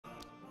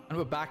And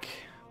we're back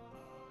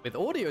with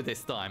audio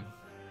this time.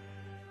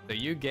 So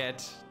you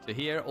get to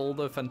hear all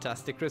the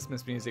fantastic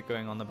Christmas music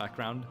going on in the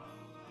background.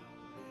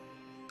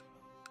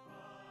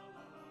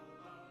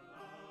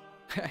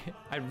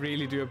 I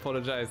really do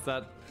apologize,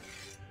 that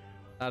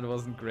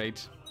wasn't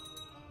great.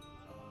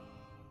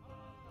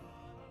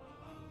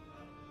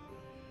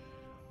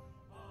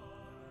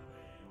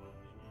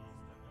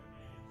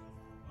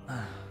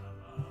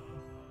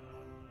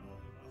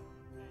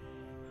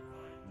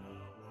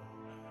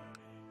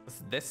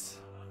 What's this?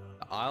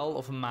 The Isle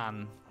of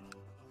Man.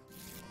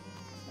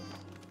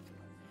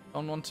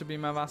 Don't want to be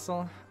my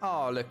vassal?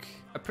 Oh, look,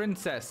 a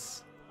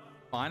princess.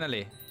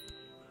 Finally.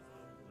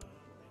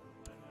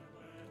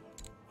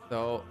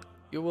 So,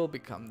 you will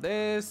become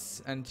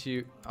this, and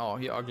you... Oh,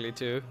 you're ugly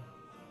too.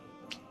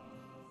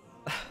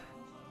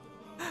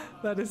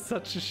 That is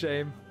such a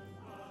shame.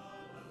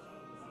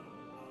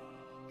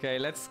 Okay,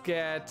 let's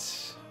get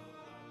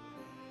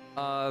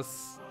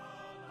us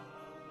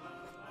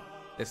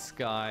this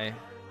guy.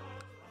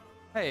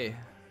 Hey,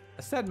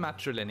 I said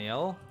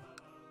matrilineal.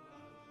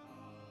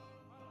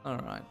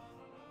 Alright.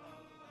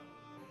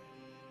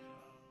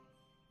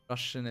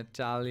 Russian,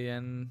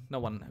 Italian. No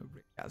one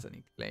really has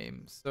any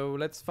claims. So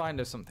let's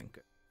find us something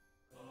good.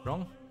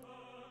 Wrong?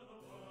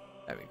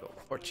 There we go.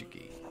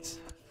 Portuguese.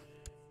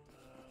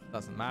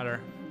 Doesn't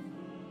matter.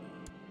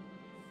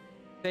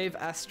 Save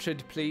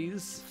Astrid,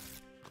 please.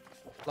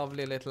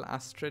 Lovely little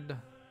Astrid.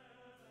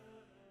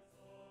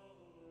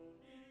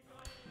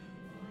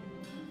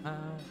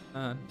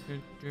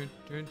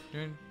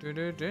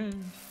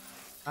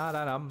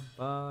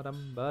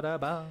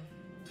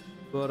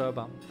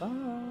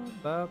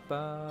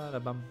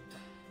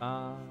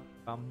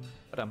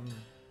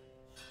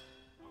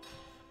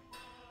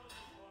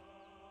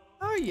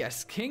 Oh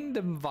yes,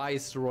 Kingdom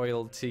Vice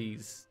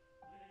Royalties.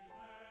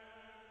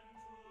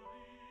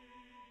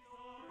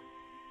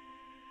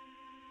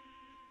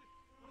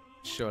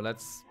 Sure,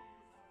 let's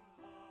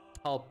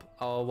help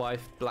our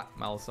wife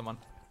blackmail someone.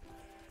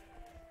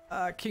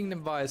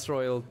 Kingdom Vice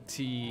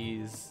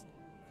Royalties.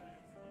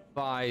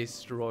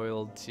 Vice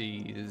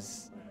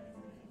Royalties.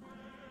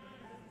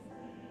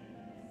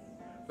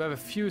 We have a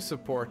few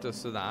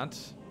supporters to that.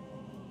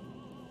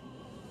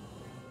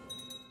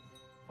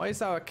 Why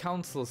is our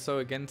council so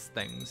against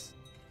things?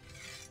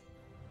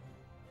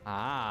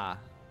 Ah.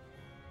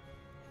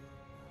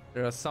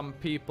 There are some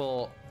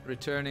people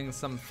returning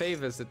some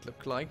favors, it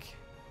looked like.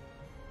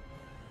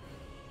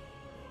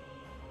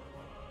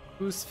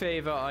 Whose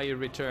favor are you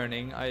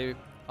returning, I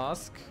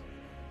ask?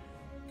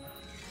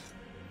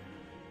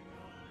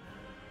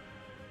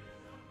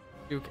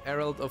 Duke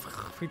Harald of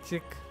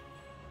Kritik.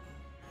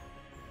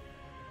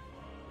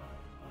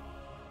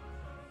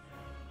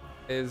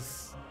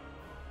 Is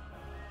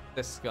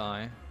this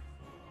guy.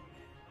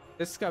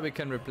 This guy we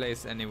can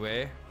replace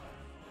anyway.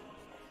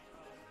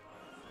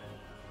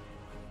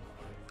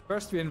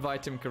 First we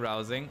invite him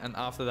carousing, and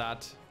after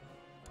that,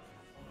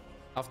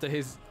 after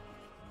his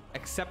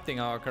accepting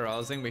our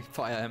carousing, we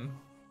fire him.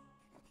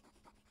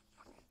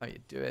 How you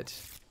do it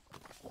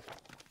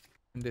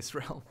in this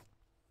realm.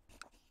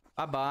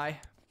 Bye bye.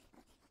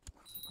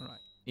 Alright,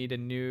 need a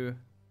new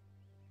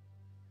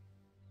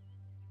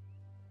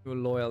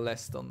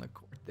loyalist on the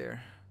court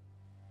there.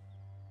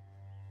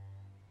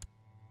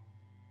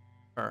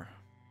 Her.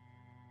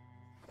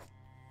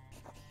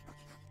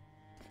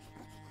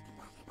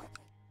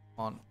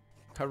 On,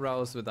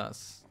 carouse with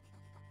us.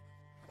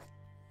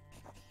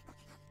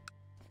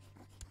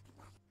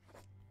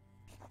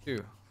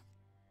 Two.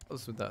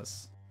 Carouse with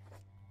us.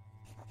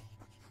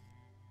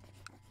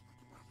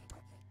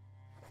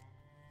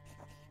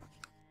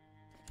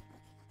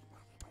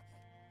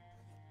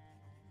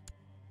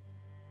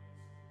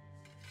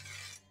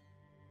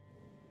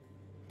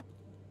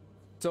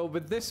 So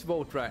with this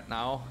vote right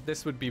now,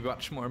 this would be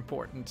much more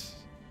important.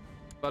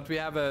 But we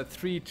have a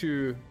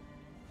 3-4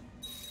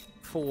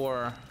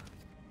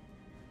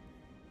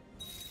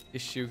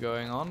 issue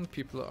going on.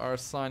 People are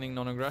signing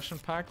non-aggression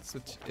pacts,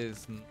 which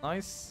is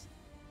nice.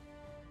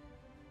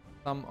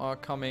 Some are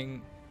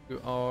coming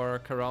to our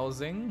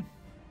carousing.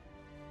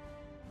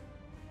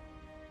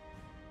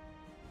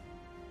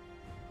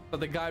 But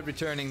the guy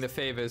returning the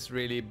favor is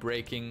really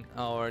breaking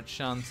our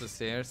chances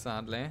here,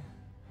 sadly.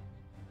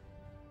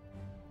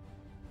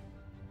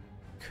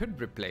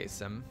 Could replace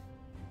him.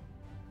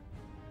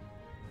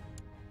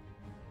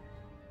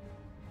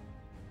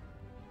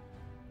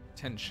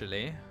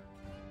 Potentially.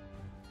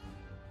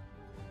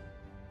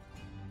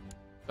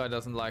 Guy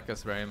doesn't like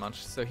us very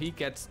much, so he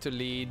gets to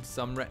lead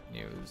some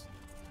retinues.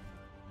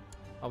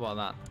 How about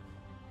that?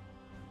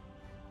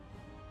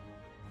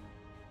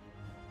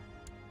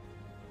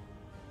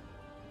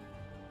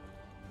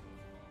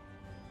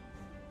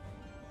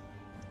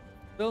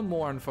 Still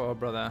mourn for our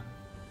brother.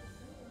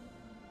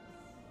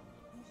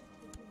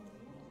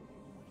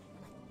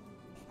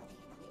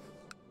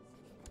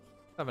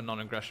 Have a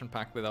non-aggression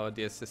pact with our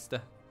dear sister.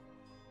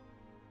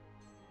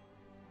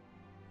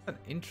 An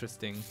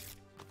interesting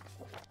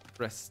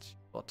rest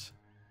spot.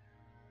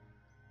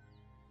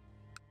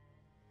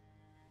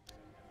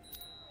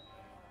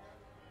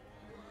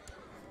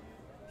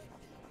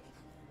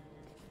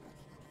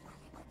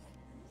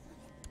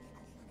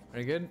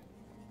 Very good.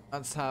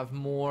 Let's have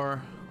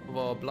more of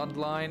our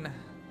bloodline.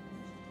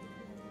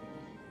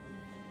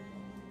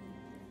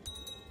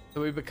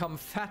 So we become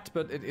fat,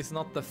 but it is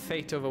not the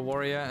fate of a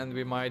warrior, and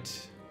we might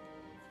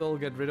still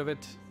get rid of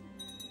it.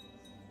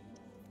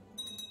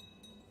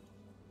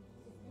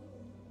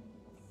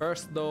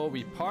 First, though,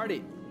 we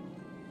party.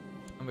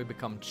 And we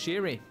become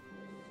cheery.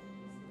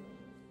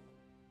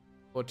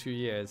 For 2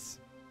 years.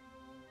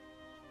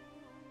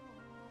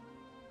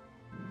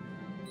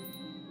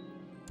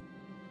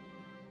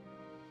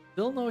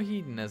 Still no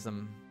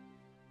hedonism.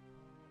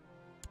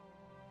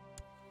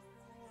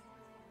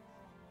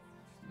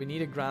 We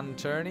need a grand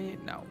tourney?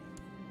 No.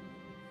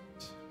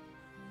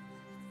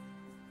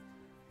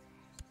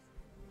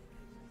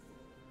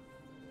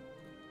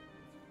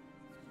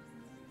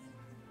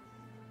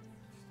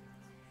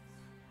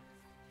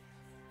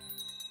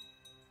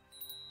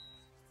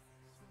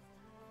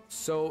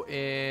 So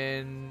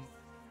in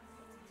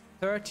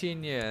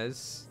 13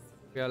 years,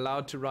 we are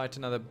allowed to write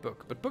another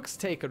book. But books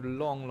take a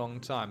long, long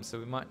time, so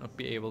we might not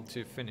be able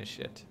to finish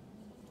it.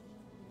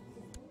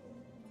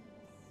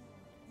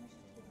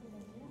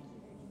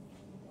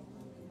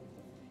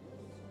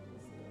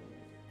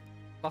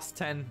 Plus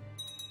 10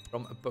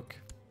 from a book.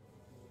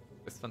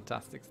 There's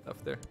fantastic stuff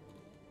there.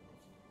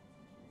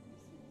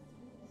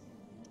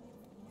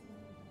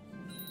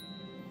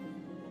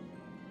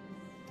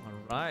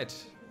 Alright.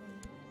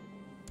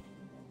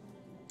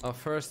 Our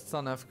first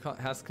son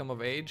has come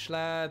of age,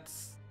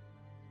 lads.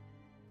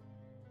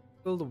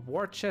 Build a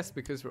war chest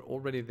because we're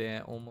already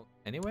there almost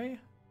anyway.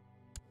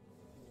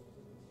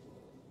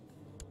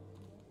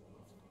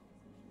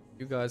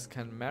 You guys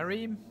can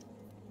marry.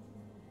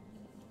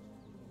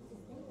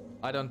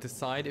 I don't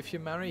decide if you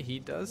marry, he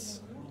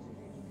does.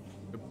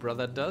 Your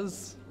brother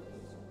does.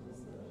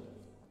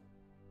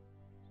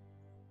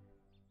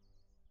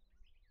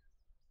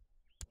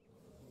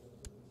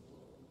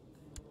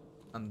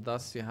 And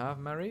thus you have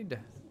married.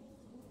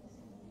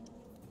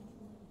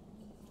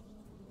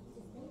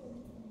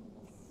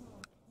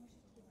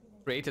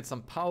 Created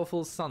some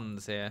powerful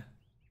sons here.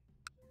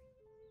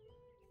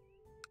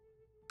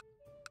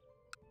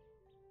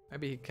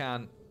 Maybe he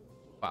can...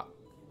 Wow.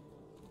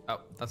 Oh,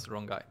 that's the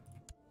wrong guy.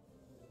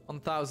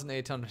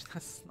 1,800,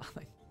 that's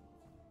nothing.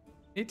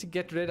 Need to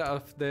get rid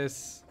of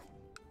this.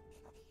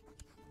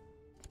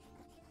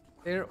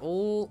 They're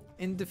all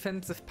in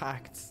defensive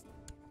pacts.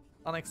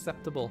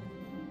 Unacceptable.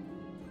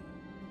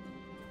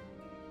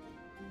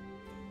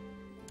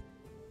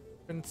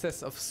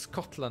 Princess of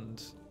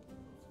Scotland.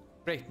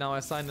 Great, now I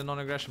signed a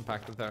non-aggression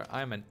pact with her.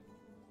 I'm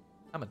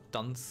a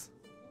dunce.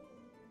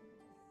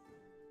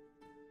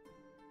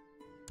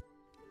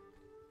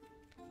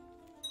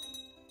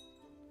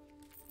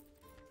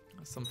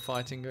 Some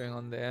fighting going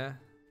on there.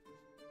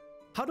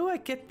 How do I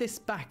get this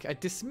back? I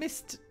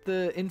dismissed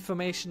the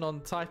information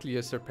on title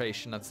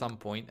usurpation at some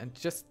point and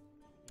just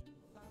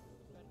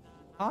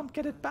can't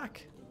get it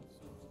back.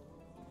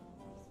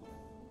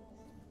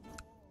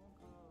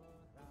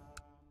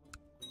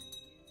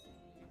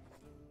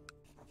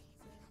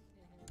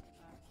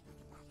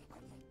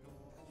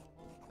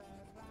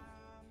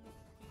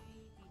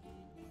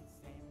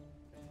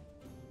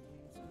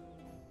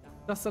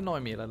 Does annoy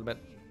me a little bit.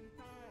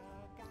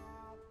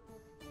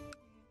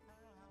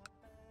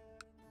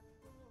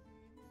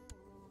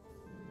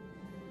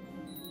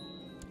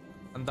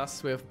 And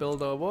thus we have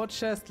built our war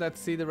chest. Let's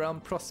see the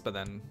realm prosper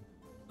then.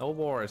 No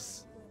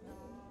wars.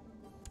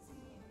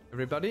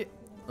 Everybody,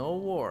 no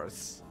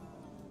wars.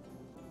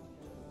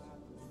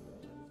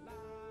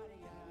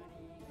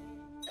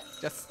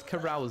 Just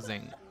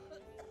carousing.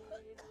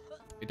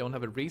 We don't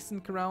have a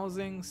recent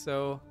carousing,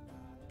 so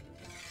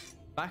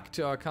back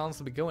to our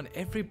council we go, and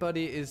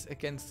everybody is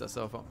against us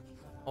all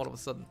of a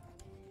sudden.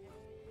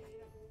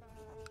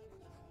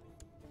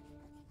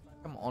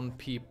 Come on,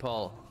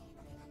 people.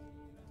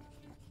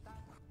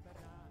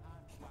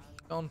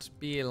 Don't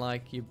be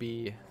like you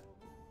be.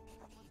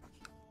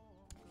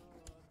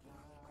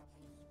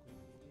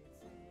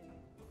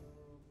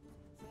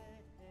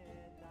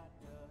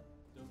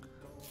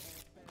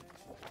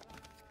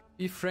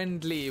 Be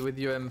friendly with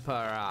your Emperor.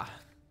 I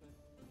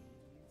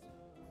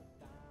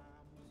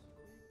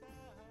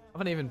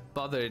haven't even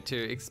bothered to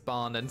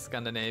expand in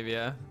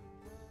Scandinavia.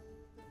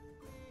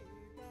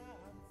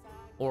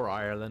 Or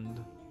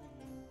Ireland.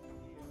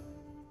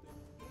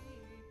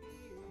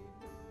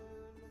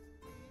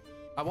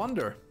 I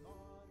wonder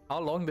how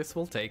long this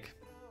will take.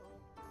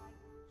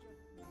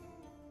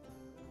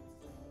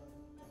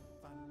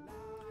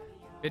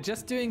 We're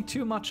just doing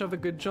too much of a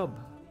good job.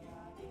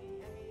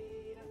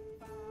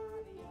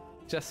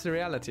 Just the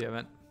reality of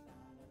it.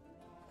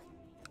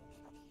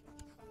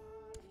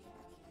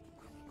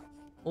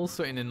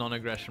 Also in a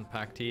non-aggression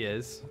pact he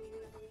is.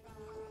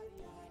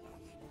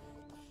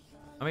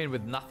 I mean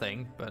with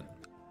nothing, but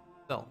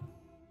still.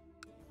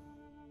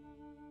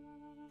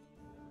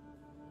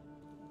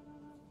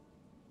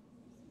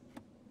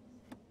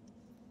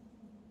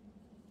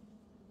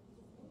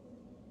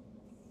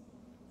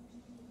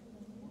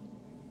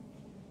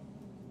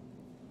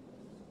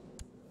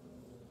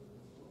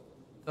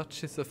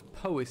 Duchess of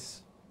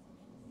Powys.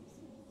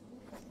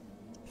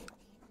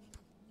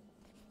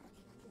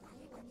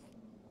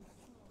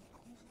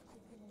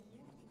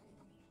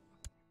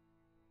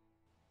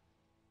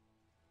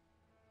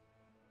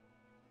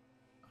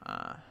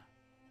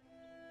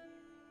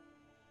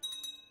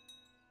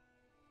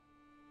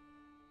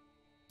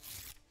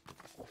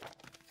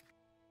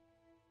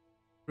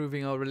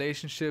 Improving our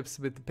relationships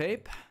with the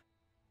Pape.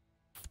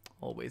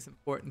 Always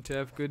important to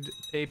have good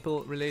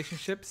papal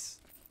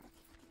relationships.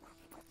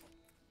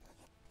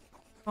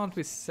 Can't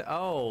we say...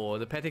 Oh,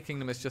 the Petty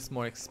Kingdom is just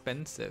more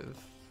expensive.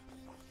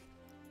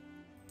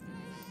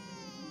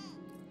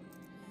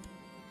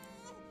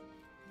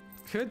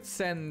 Could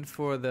send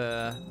for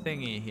the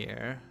thingy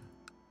here.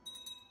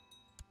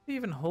 Don't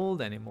even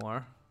hold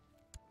anymore.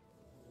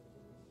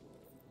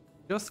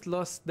 Just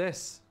lost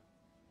this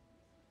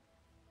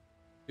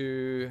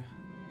to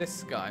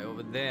this guy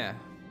over there.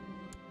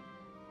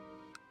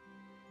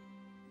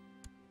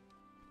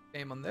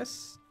 Name on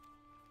this.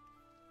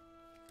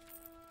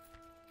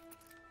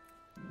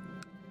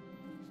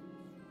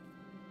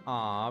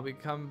 Ah,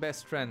 become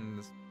best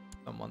friends.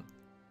 Someone.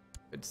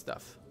 Good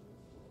stuff.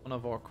 One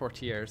of our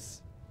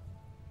courtiers.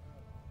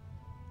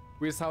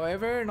 Who is,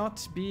 however,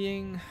 not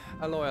being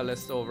a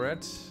loyalist over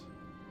it.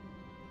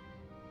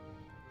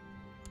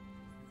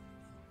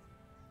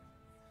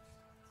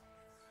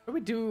 Can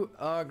we do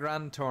a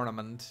grand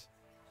tournament?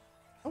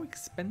 How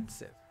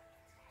expensive?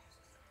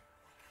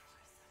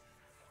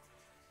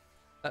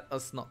 Let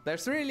us not.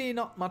 There's really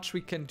not much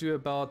we can do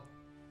about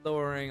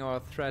lowering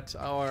our threat.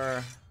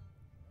 Our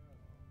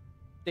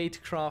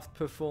statecraft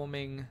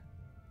performing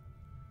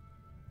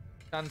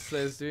Chancellor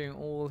is doing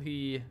all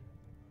he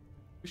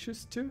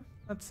wishes to,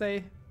 let's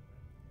say.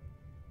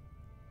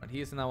 But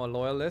he is now a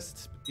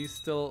loyalist, but he's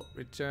still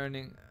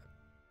returning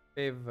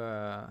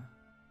favor.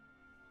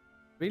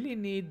 Really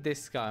need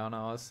this guy on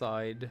our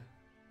side.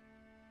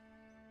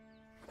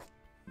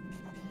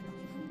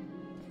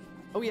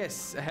 Oh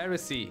yes, a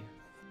heresy.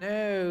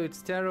 No,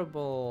 it's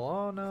terrible.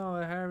 Oh no,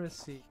 a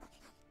heresy.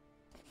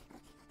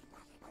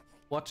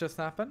 What just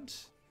happened?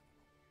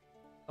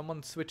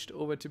 Someone switched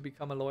over to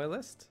become a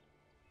loyalist.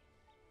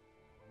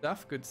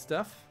 Stuff, good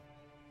stuff.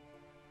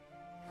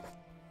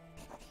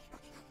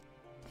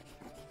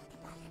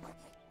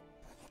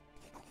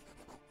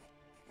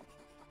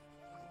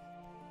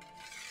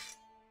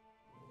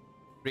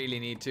 Really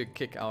need to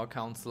kick our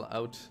council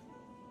out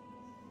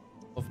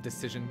of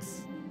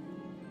decisions.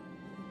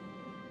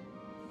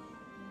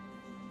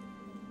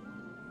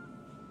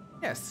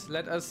 Yes,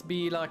 let us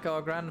be like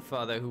our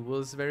grandfather who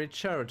was very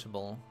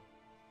charitable.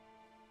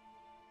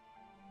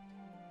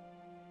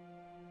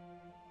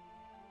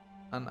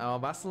 And our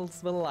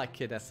vassals will like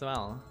it as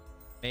well.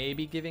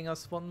 Maybe giving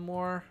us one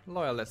more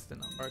loyalist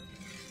in our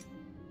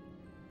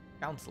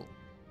council.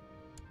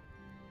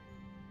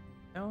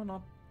 No,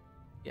 not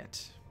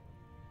yet.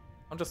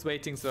 I'm just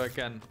waiting so I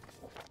can...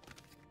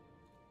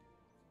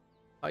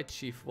 High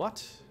Chief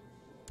what?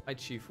 High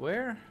Chief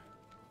where?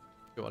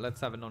 Sure, let's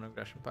have a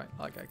non-aggression pact.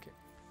 Like I can.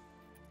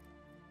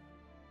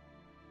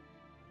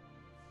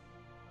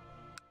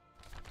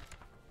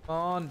 Come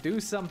on, do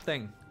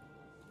something.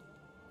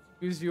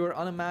 Use your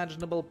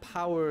unimaginable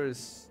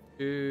powers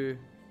to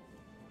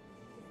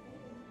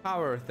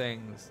power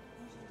things.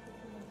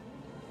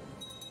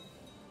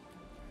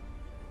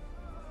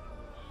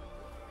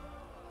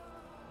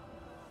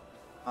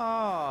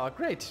 Ah,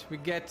 great. We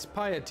get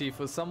piety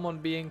for someone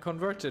being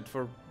converted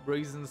for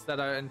reasons that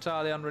are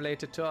entirely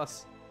unrelated to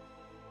us.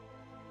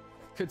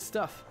 Good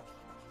stuff.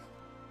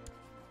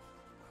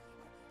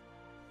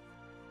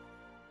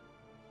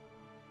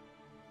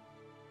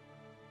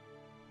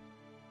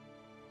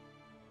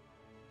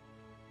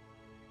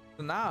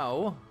 So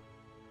now,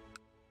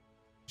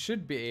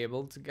 should be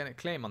able to get a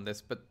claim on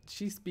this, but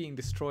she's being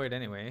destroyed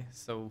anyway,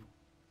 so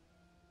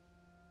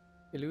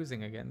we're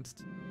losing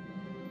against.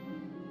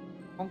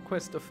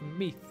 Conquest of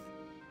Meath.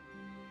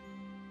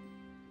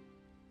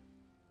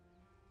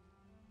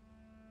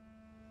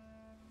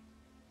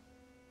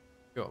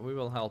 Sure, we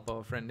will help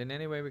our friend in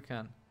any way we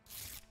can.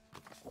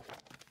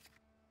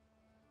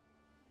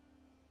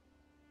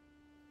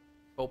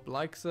 Pope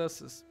likes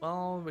us as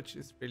well, which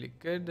is really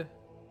good.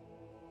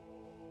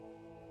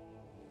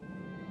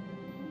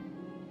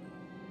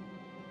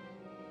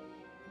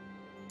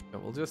 So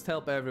we'll just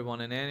help everyone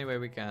in any way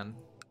we can.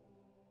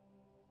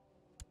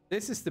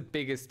 This is the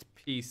biggest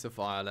piece of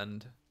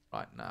Ireland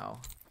right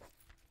now.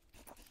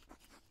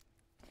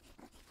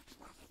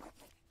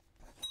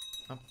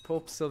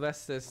 Pope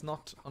Sylvester is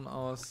not on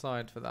our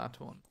side for that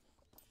one.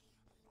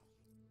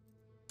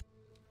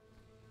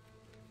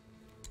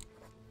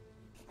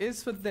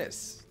 Is for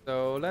this,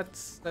 so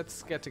let's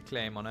get a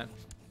claim on it.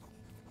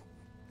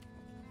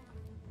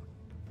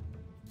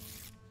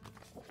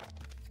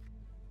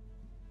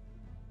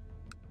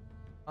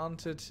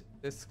 Granted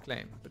this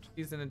claim, but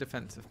he's in a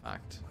defensive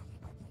pact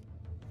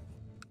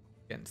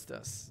against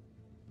us.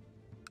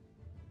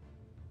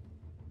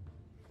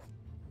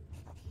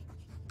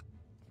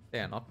 They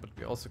are not, but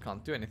we also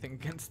can't do anything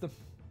against them.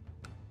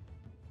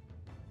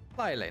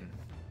 Fly lane.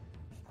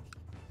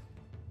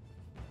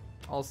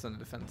 Also in a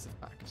defensive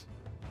pact.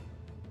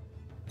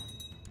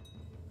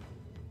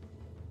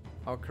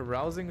 Our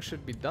carousing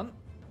should be done,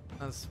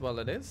 as well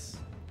it is.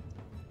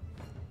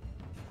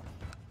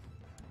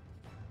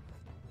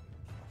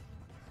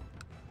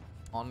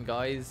 On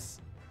guys,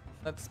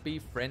 let's be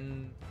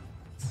friends.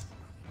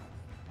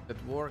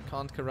 That war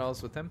can't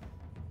carouse with him.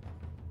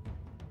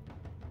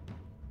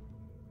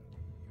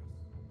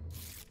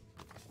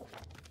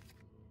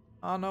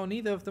 Oh no,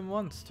 neither of them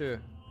wants to.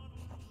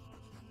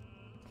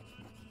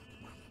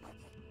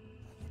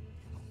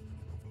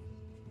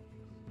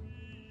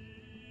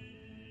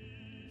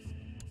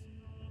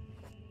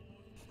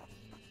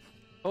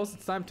 Suppose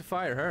it's time to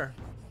fire her.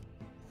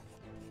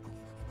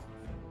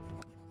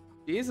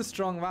 She is a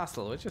strong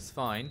vassal, which is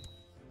fine.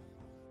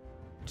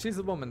 She's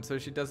a woman, so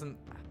she doesn't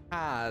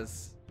have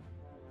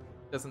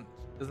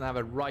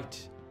a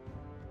right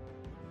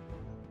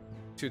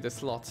to the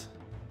slot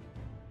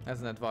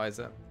as an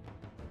advisor.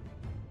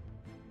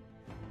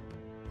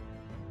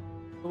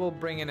 We'll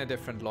bring in a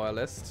different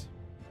loyalist.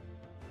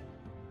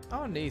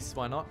 Oh, niece,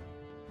 why not?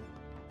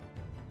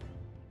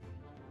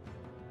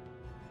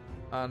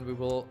 And we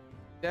will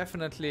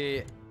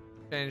definitely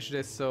change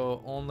this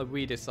so only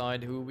we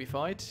decide who we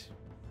fight.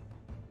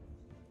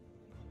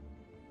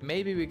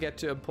 Maybe we get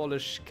to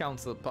abolish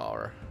council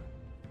power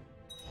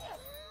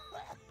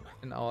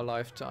in our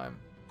lifetime.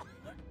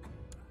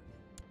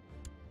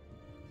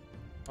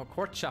 Our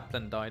court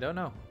chaplain died, oh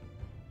no.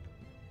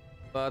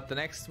 But the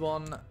next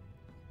one,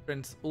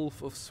 Prince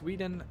Ulf of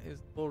Sweden,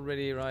 is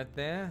already right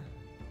there.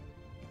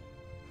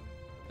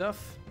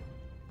 Stuff.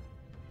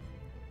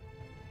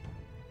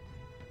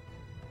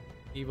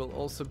 He will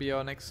also be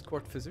our next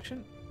court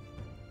physician.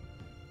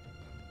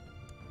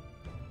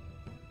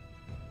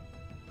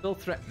 Still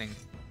threatening.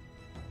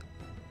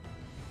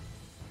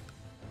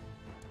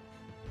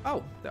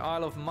 Oh, the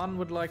Isle of Man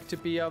would like to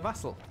be our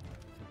vassal.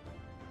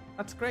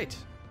 That's great.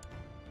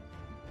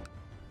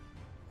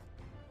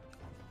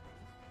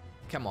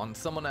 Come on,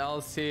 someone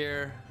else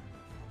here.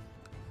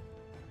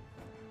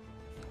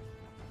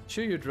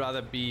 Sure, you'd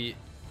rather be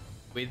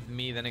with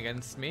me than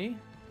against me?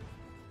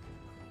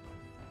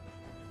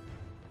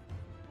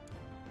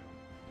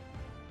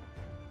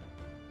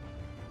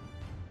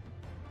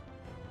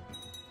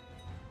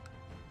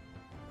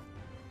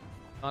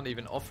 Can't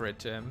even offer it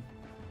to him.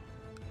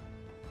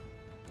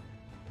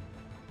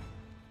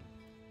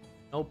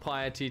 No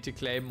piety to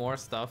claim more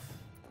stuff.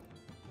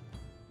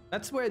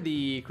 That's where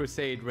the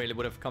crusade really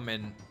would have come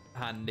in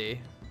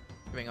handy,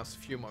 giving us a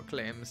few more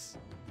claims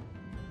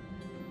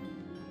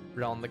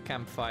around the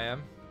campfire.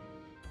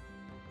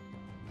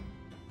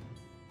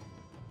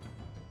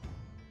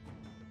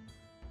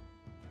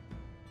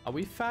 Are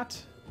we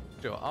fat?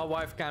 Sure, our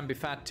wife can be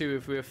fat too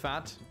if we're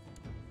fat.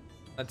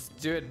 Let's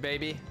do it,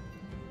 baby.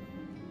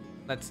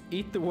 Let's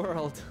eat the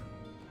world.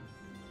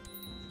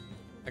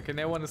 Okay,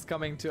 no one is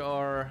coming to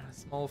our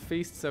small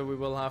feast, so we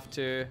will have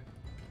to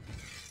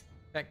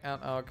check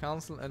out our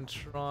council and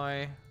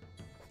try.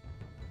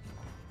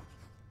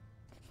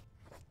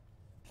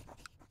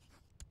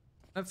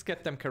 Let's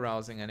get them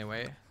carousing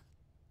anyway.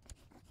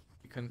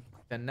 We can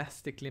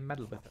dynastically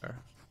meddle with her.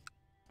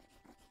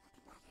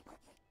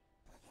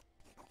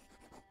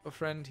 Our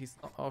friend, he's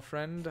not our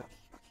friend.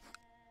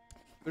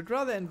 We'd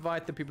rather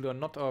invite the people who are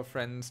not our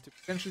friends to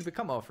potentially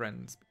become our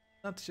friends.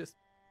 That's just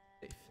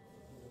safe.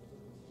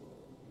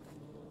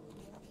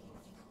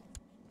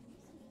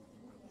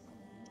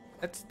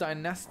 Let's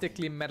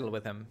dynastically meddle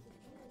with him.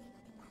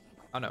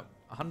 Oh no,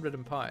 100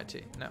 in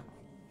piety. No.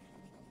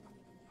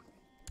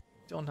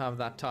 Don't have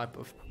that type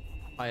of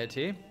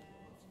piety.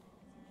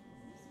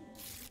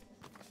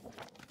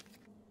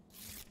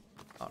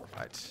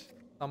 Alright.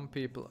 Some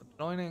people are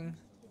joining.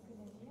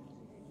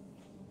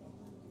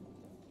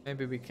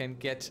 Maybe we can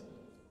get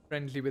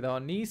friendly with our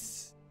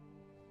niece,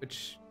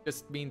 which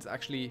just means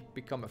actually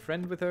become a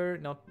friend with her,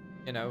 not,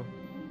 you know,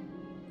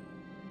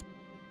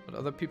 what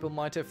other people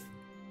might have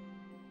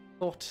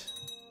thought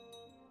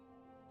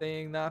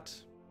saying that.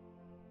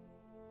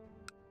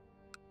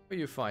 Who are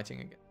you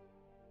fighting again?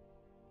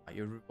 Are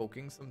you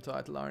revoking some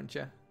title, aren't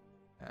you?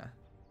 Yeah.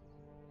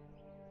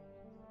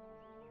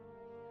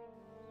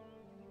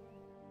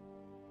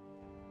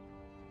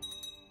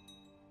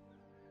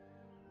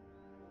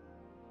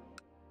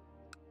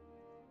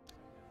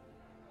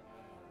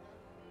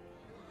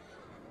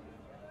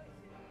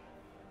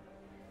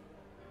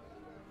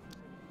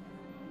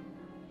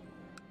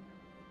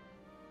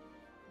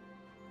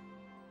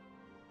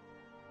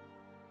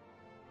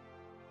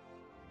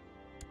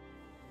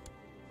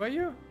 Were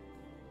you?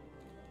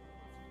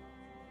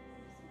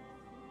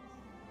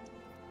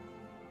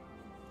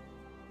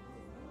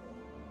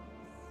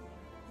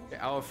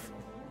 Okay,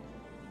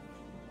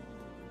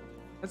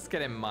 let's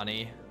get him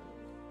money.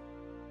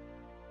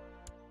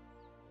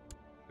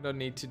 We don't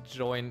need to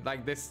join.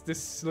 Like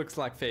this looks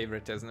like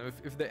favoritism.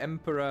 If the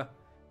Emperor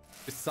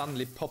just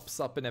suddenly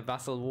pops up in a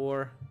vassal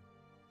war,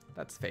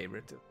 that's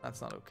favoritism. That's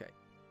not okay.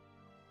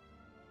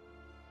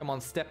 Come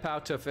on, step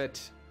out of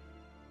it.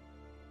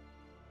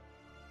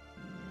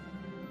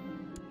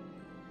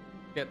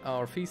 Get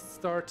our feast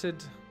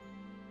started.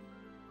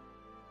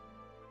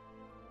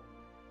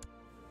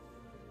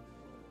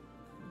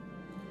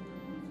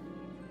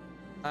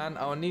 And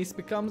our niece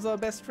becomes our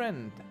best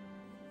friend.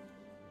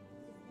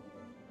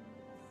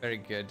 Very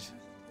good.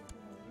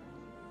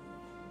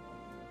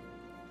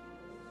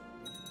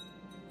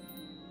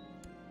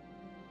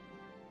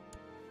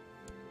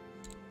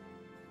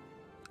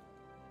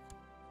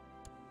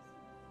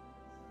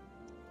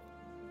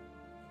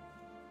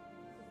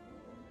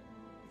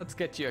 Let's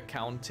get you a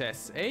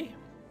countess, eh?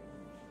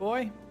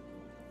 Boy?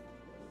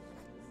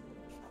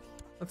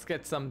 Let's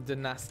get some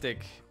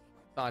dynastic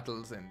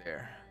titles in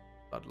there.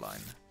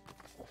 Bloodline.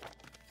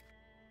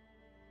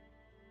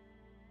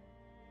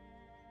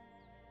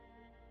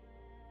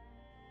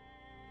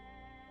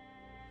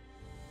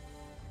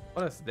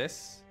 What is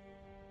this?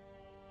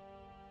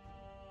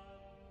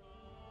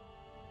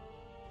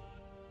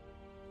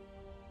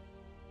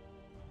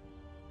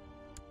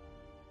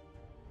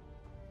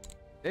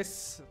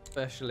 This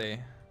especially.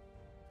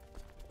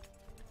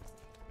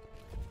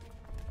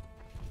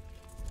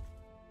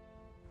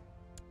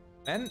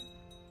 And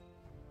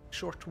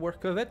short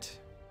work of it.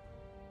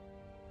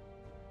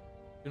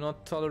 Do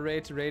not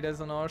tolerate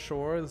raiders on our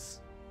shores.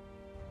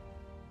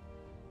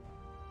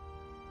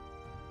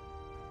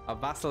 A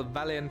vassal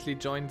valiantly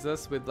joins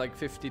us with like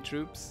 50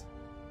 troops.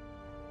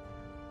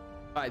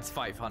 It's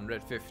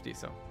 550,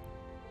 so.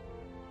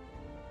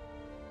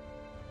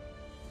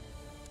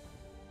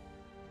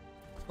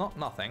 Not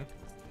nothing.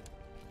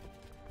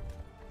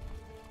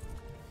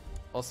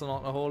 Also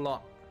not a whole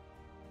lot.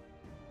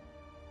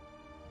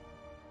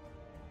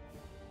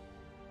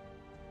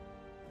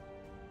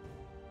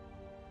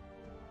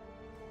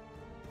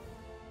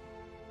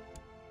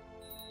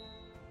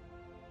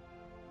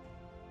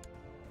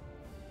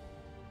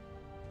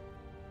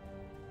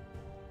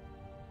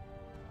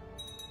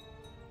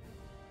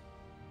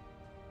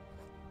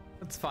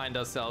 Let's find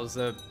ourselves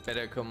a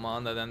better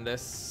commander than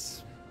this.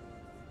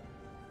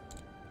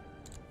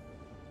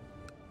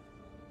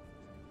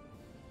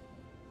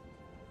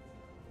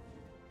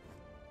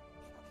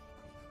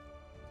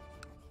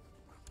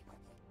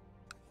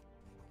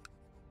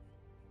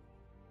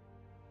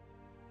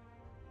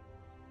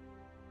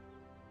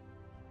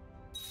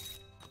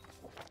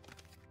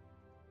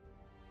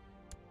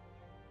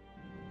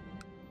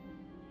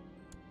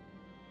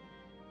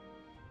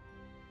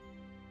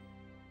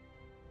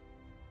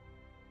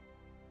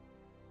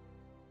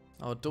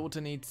 Our daughter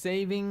needs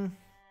saving.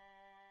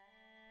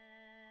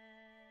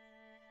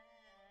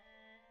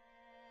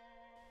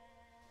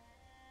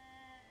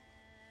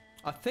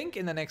 I think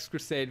in the next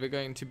crusade we're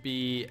going to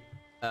be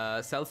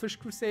a selfish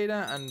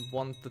crusader and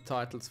want the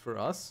titles for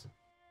us.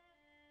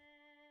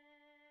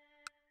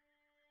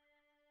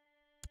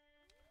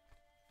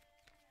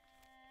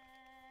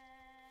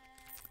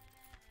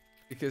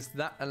 Because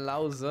that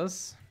allows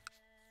us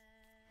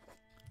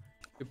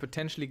to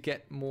potentially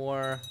get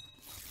more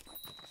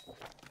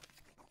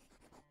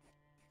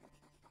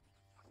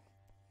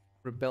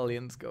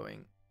rebellions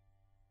going.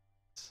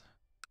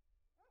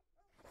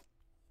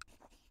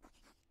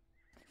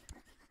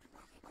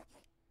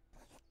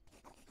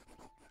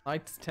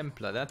 Knights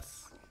Templar,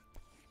 that's...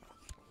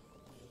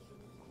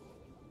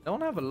 I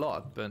don't have a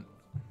lot, but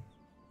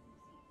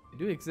they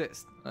do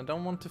exist. I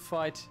don't want to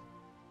fight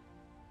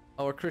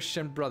our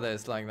Christian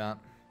brothers like that.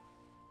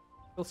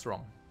 Feels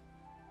wrong.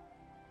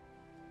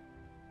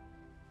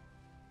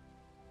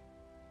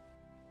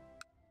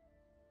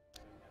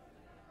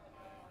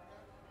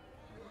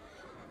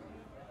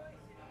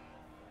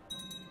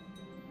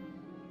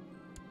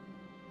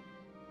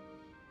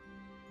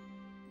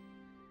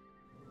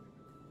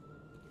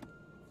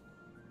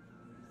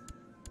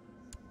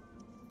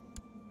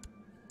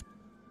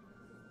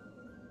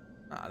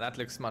 Ah, that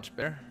looks much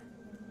better.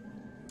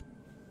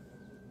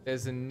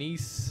 There's a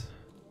niece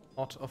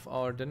out of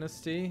our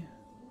dynasty.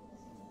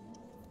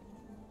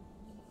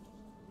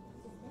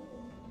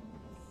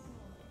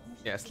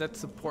 Yes, let's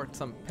support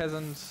some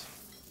peasant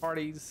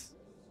parties.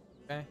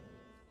 Okay.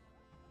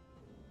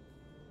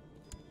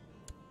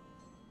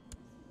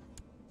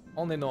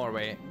 Only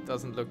Norway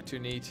doesn't look too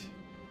neat.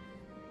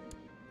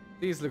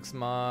 These looks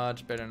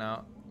much better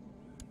now.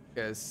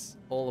 Because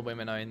all the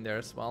women are in there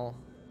as well.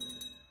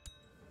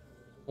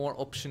 More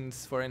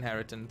options for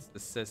inheritance.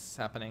 This is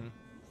happening.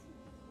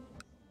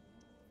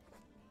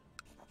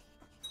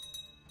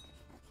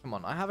 Come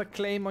on, I have a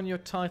claim on your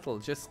title.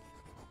 Just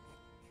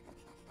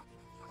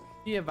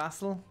be a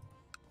vassal.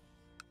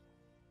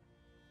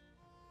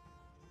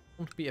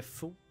 Don't be a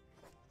fool.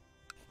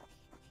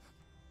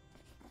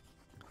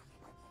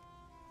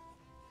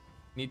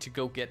 Need to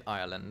go get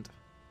Ireland.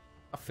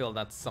 I feel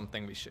that's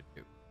something we should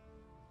do.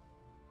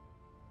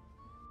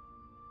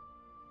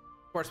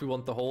 Of course we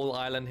want the whole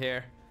island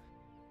here.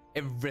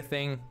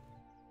 Everything.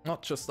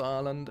 Not just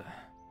Ireland.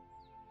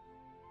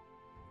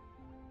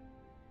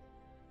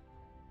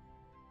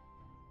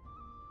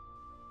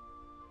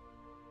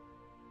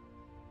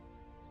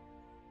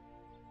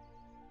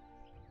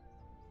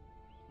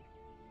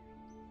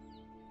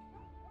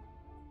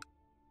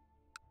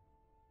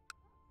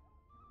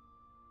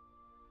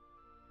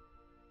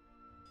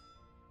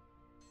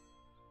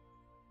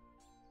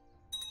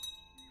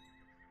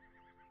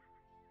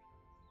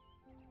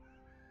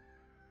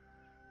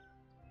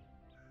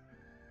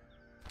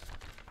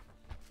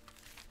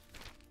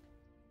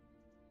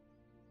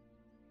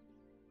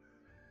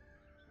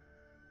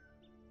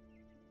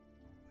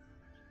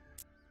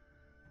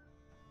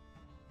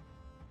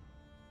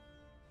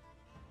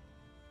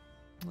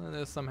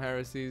 There's some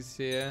heresies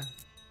here.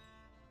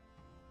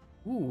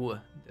 Ooh,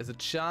 there's a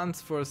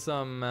chance for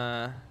some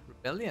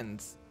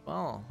rebellions.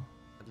 Well,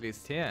 at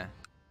least here.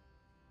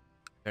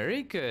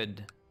 Very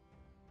good.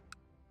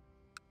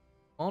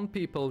 Come on,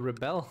 people,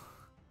 rebel.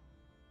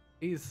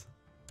 Please.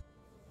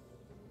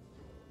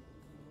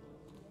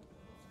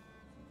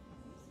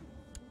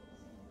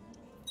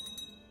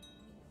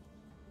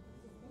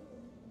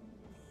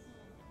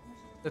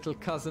 Little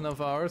cousin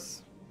of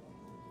ours.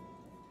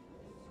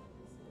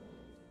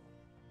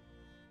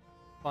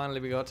 Finally,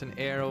 we got an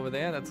heir over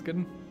there. That's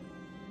good.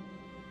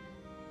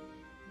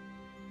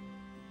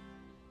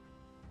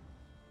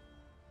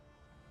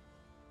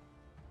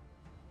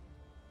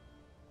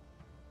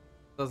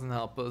 Doesn't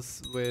help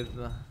us with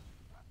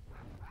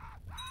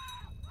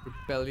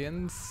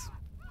rebellions.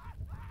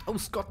 Oh,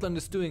 Scotland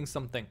is doing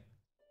something.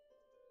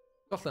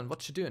 Scotland,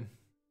 what you doing?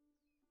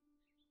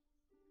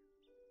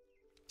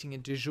 A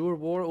de jure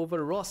war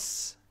over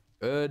Ross.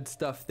 Good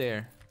stuff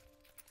there.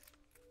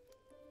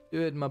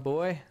 Good, my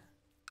boy.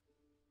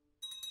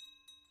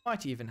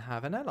 Might even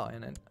have an ally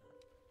in it.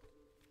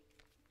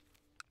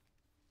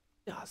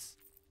 Yes.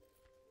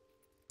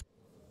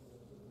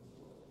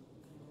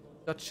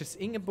 Duchess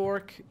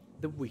Ingeborg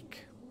the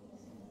Weak.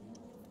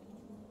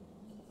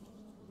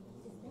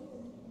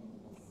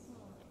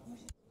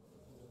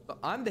 So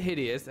I'm the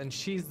hideous and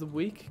she's the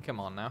weak. Come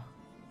on now.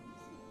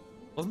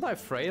 Wasn't I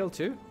frail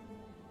too?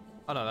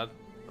 Oh no, that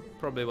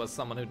probably was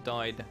someone who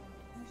died.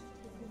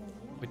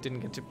 We didn't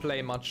get to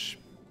play much.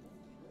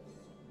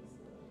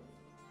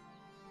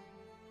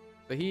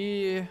 So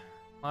he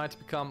might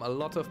become a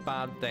lot of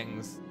bad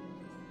things.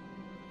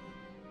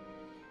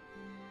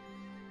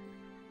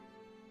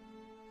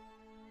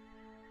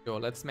 Sure,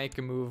 let's make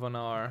a move on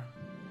our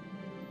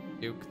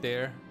Duke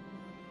there.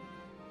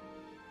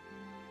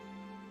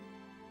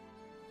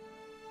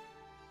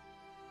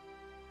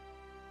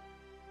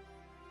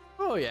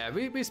 Oh yeah,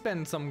 we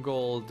spend some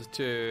gold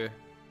to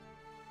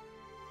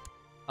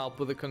help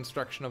with the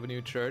construction of a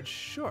new church,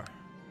 sure.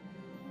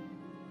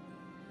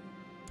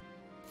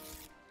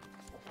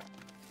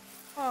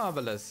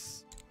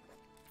 Marvelous.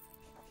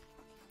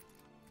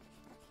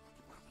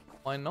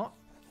 Why not?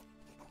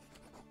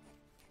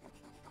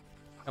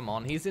 Come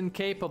on, he's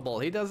incapable.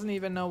 He doesn't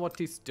even know what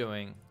he's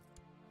doing.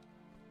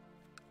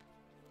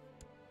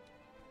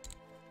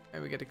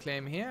 Maybe we get a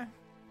claim here.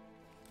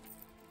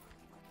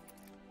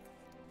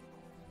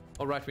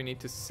 Alright, we need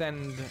to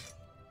send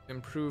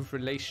improve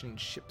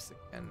relationships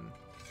again.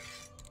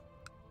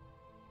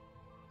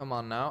 Come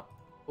on now.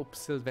 Op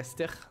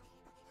Sylvester.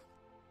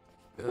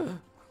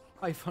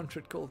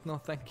 500 gold, no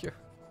thank you.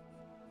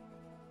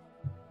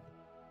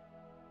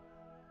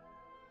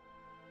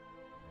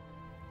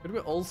 Could we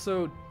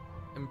also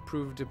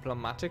improve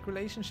diplomatic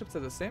relationships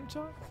at the same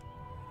time?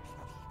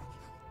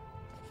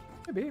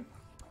 Maybe.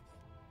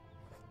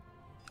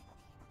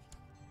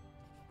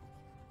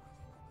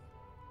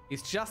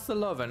 He's just a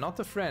lover,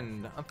 not a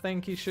friend. I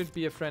think he should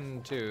be a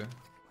friend too.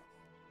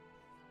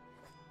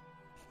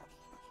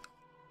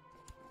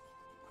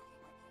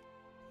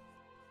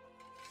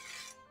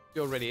 He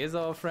already is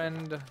our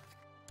friend,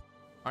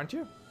 aren't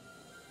you?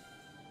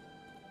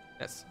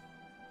 Yes.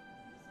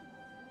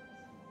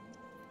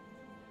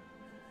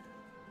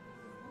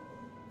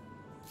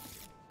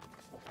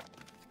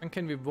 And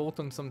can we vote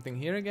on something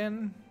here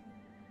again?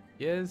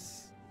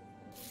 Yes.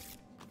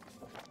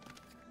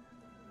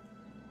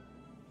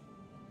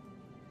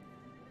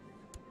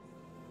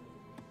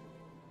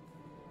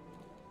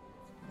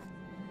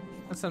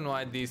 Let's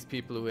invite these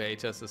people who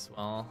hate us as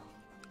well.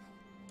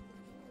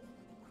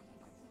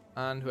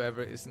 And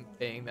whoever isn't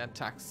paying that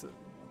tax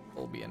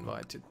will be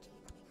invited.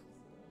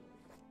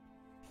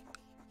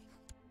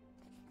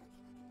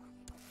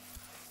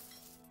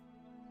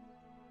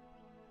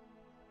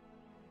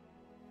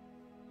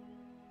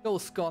 Go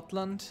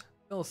Scotland.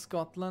 Go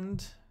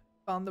Scotland.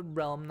 Found the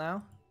realm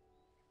now.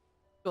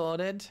 Got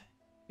it.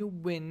 You're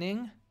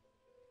winning.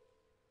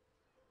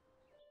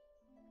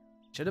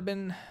 Should have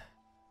been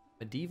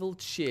medieval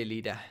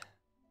cheerleader.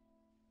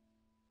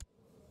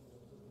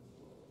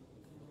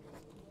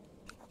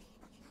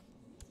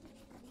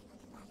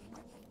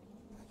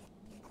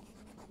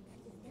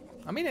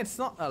 I mean, it's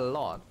not a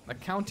lot. The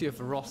county of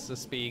Ross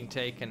is being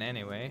taken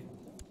anyway.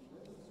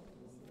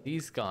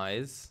 These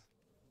guys,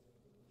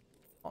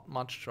 not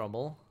much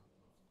trouble.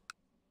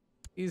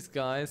 These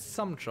guys,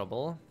 some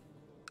trouble.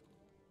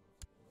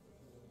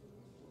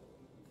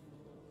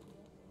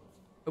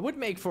 It would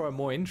make for a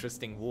more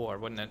interesting war,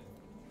 wouldn't it?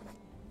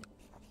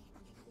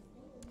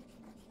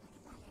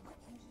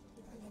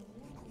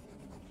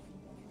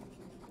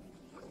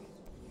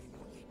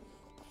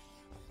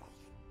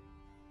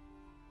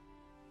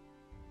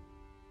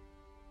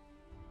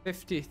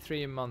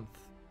 $53 a month.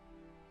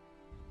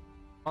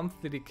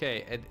 Monthly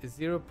decay at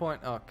 0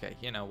 point. Okay,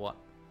 you know what?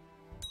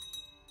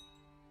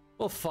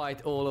 We'll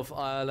fight all of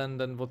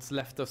Ireland and what's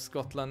left of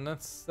Scotland.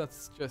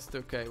 That's just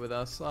okay with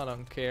us. I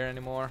don't care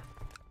anymore.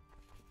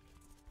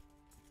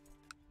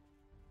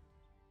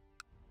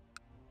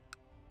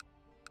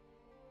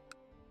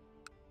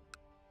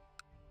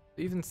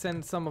 Even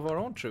send some of our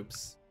own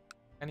troops.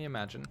 Can you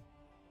imagine?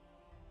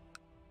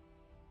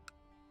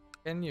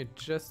 Can you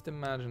just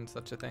imagine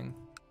such a thing?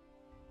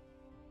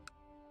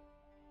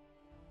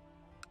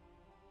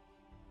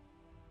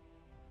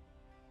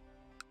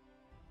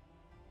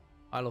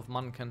 Isle of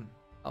Man can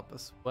help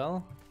as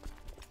well.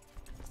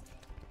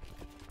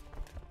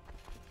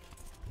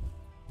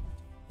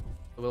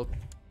 We'll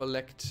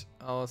collect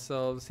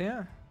ourselves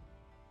here.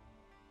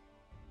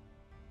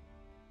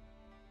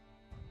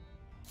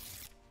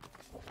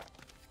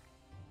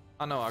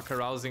 Oh no, our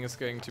carousing is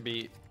going to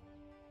be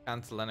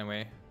cancelled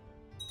anyway.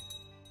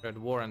 We're at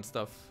war and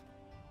stuff.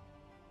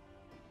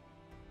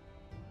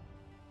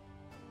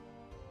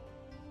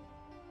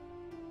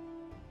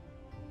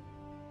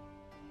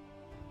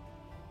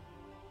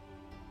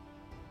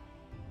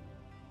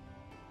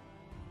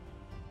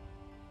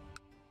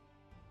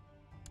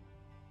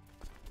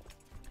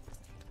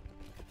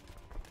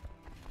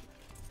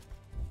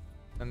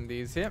 And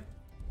these here.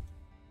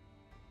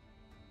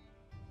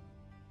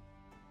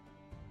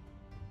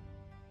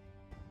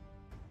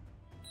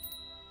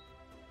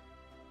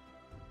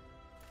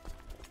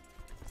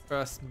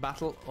 First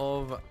battle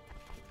of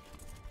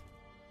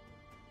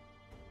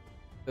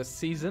the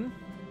season.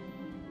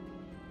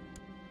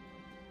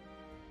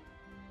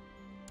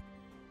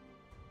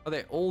 Oh,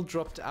 they all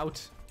dropped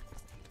out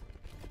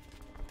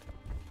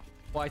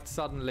quite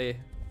suddenly.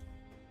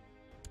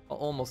 Or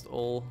almost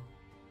all.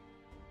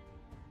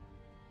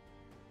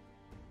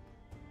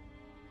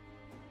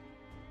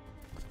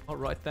 All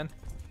right then.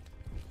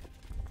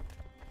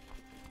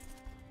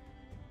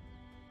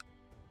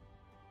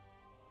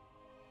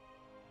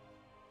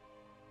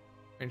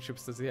 How many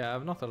ships does he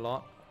have? Not a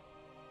lot.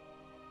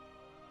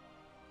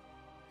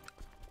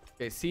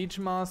 Okay, Siege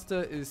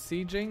Master is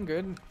sieging.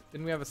 Good.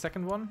 Didn't we have a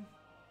second one?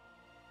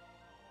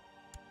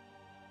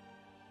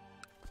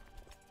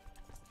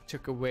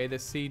 Took away the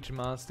Siege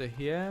Master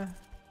here.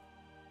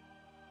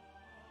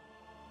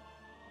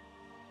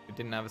 We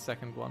didn't have a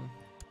second one.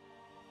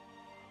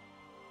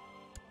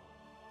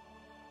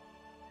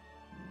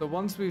 So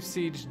once we've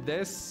sieged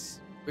this,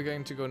 we're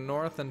going to go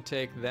north and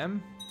take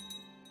them.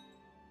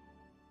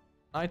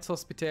 Knights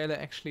Hospitaller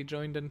actually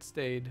joined and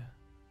stayed.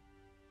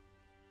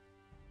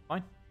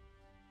 Fine.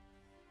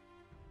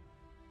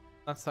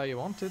 That's how you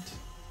want it.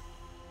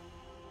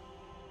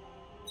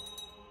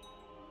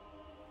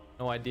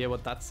 No idea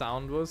what that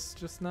sound was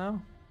just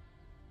now.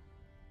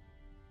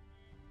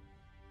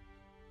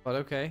 But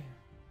okay.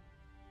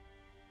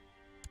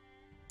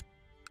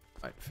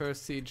 Right,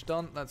 first siege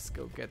done. Let's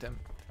go get him.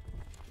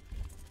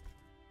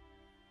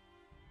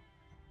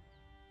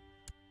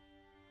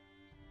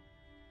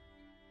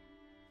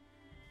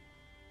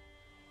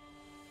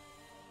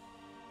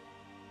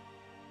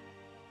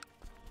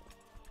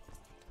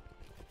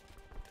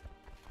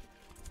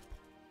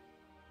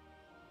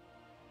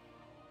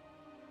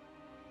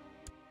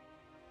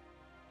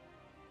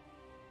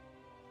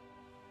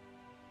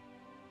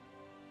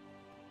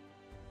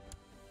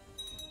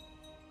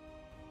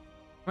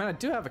 I mean, I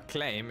do have a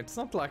claim. It's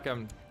not like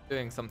I'm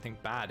doing something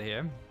bad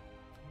here.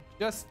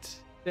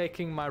 Just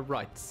taking my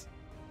rights.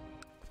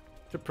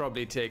 Should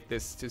probably take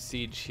this to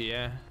siege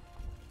here.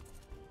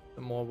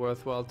 The more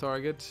worthwhile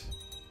target.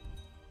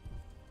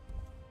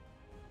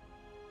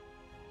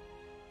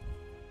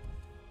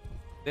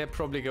 They're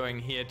probably going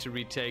here to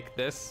retake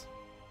this.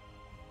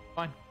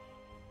 Fine.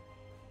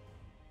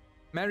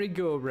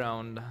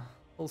 Merry-go-round.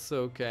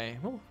 Also okay.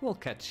 We'll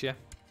catch you.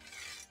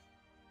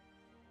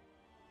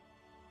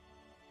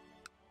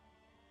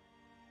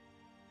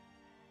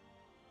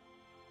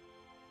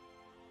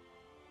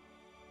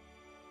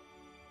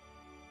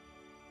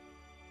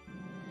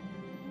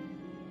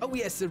 Oh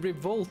yes, a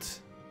revolt.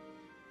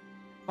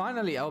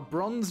 Finally, our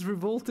bronze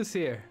revolt is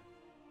here.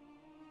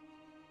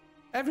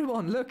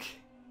 Everyone, look.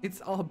 It's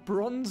our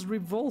bronze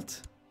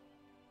revolt.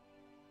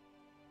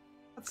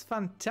 That's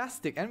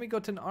fantastic. And we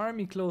got an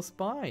army close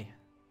by.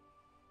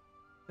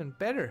 Even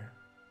better.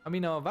 I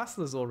mean, our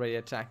vassal is already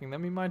attacking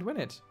them. We might win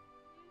it.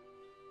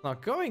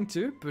 Not going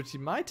to, but he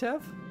might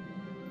have.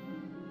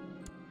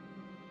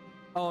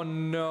 Oh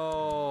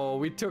no,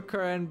 we took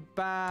her in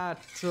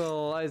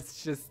battle.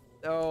 It's just...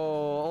 Oh,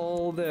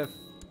 all the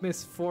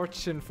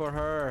misfortune for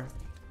her.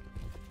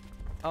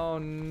 Oh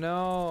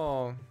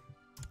no.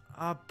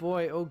 Ah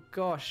boy, oh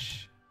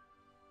gosh.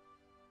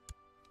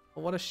 Oh,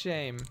 what a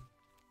shame.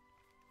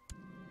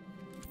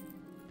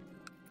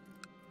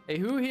 Hey,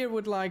 who here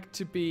would like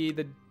to be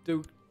the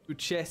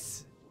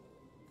Duchess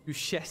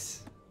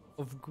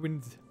of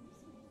Gwyn?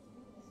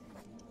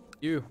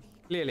 You,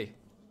 clearly.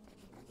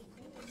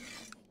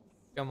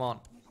 Come on,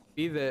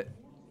 be the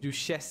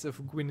Duchess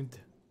of Gwyn.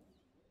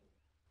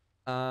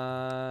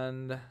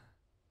 And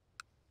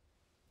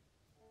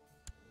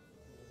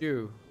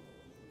you.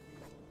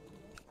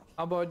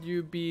 How about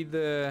you be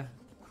the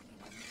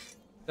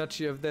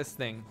Duchy of this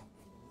thing?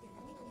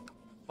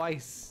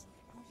 Vice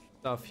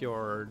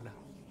Staffjord.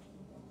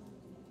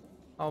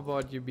 How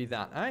about you be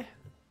that, eh?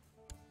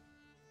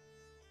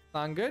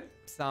 Sound good?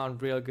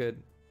 Sound real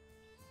good.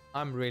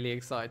 I'm really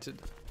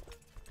excited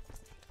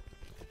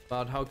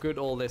about how good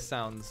all this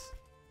sounds.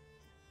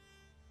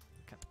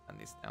 Can I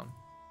hand these down?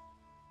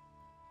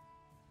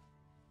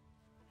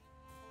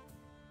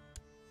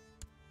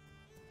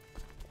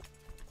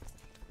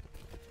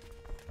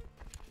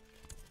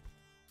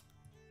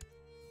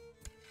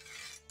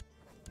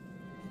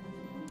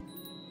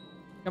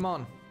 Come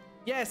on.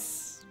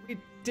 Yes! We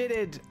did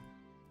it!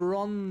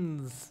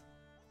 Bronze.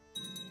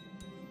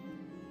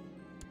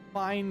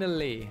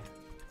 Finally.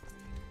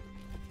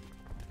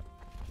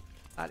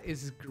 That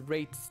is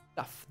great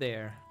stuff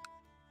there.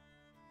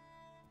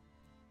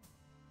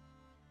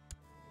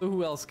 So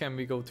who else can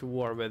we go to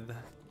war with?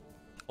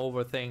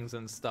 Over things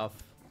and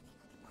stuff.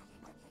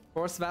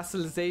 Forced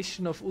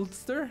vassalization of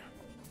Ulster?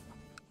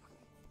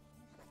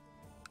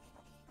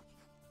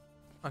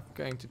 Not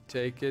going to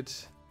take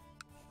it.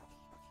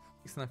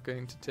 He's not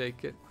going to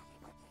take it.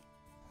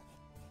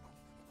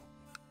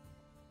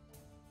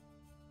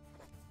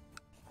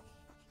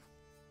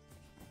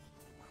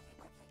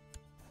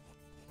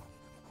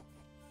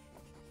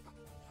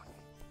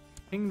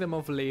 Kingdom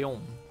of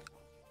Leon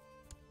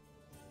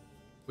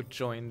would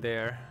join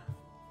there.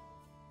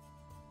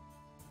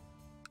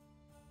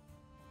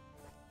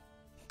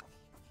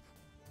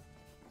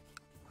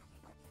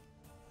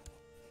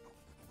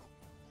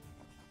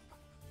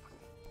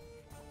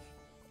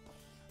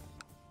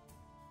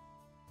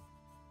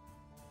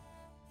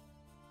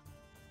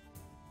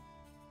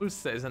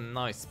 Ulster is a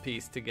nice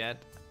piece to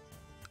get.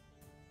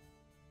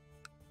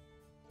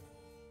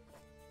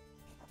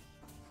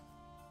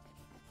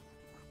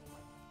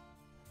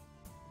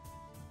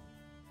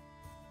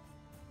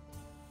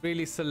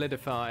 Really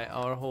solidify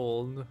our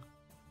hold.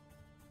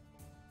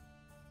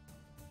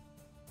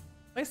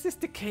 Why is this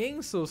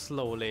decaying so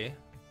slowly?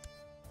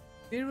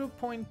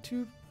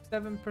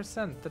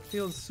 0.27%. That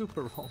feels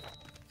super wrong.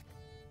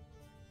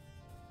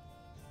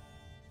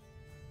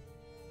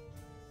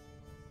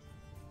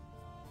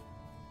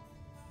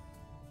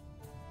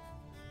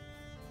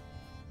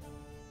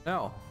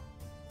 No.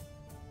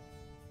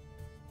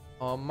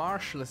 Our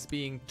marshal is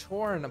being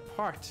torn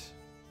apart.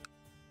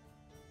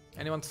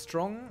 Anyone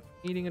strong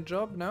needing a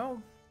job?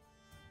 No?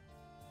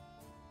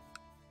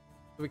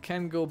 We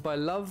can go by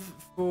love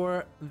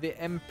for the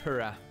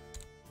Emperor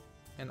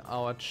in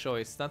our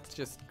choice. That's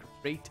just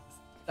great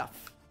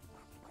stuff.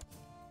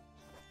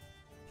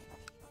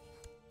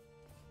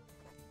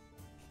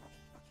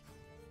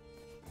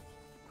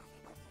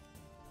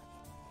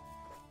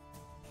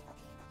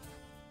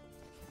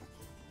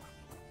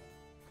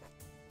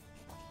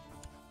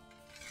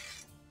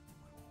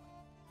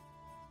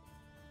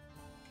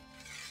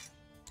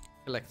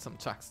 Collect some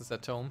taxes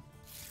at home.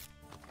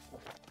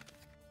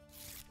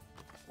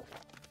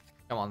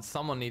 Come on,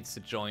 someone needs to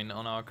join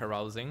on our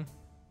carousing.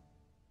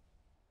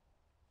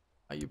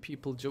 Are you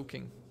people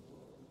joking?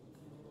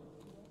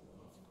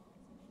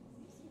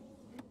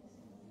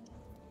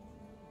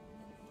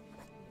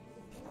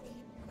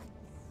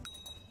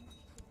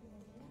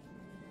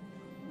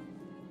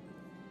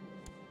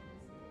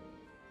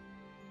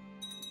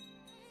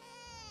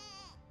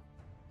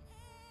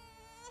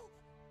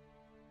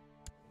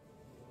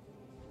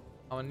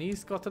 Our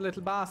niece got a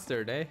little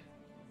bastard, eh?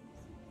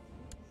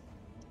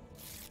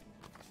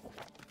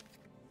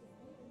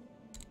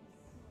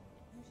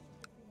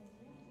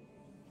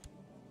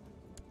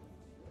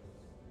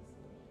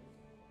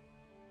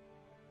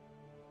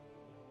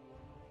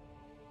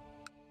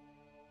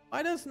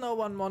 Why does no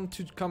one want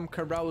to come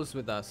carouse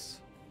with us?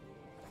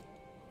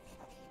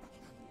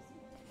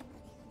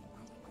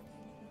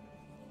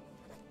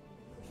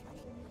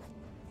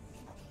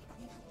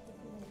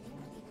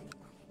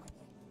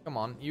 Come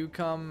on, you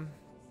come.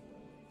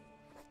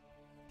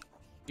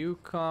 You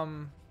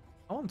come.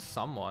 I want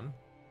someone.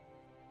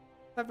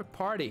 Let's have a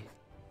party.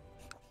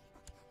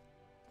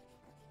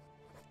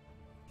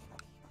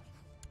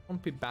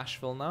 Don't be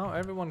bashful now.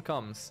 Everyone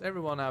comes.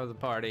 Everyone has a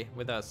party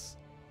with us.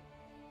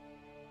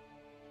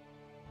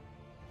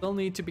 Still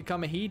need to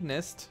become a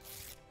hedonist.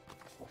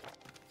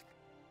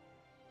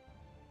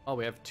 Oh,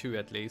 we have 2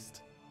 at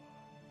least.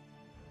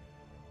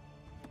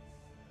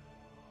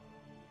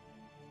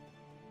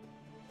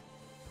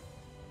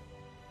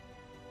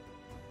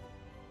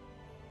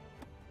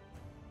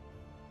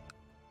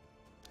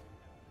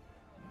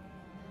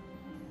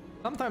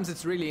 Sometimes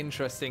it's really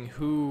interesting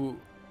who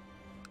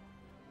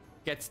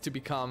gets to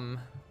become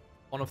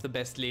one of the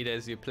best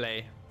leaders you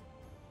play.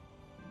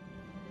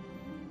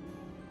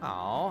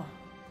 Aww.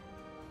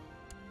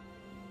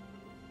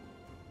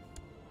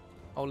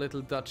 Our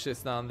little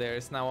Duchess down there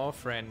is now our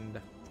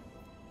friend.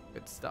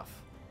 Good stuff.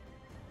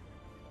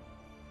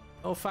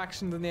 No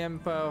factions in the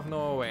Empire of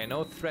Norway.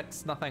 No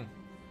threats, nothing.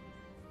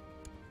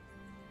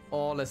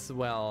 All is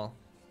well.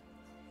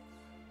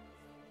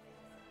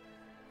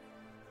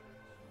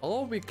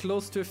 Oh, we're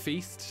close to a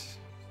feast.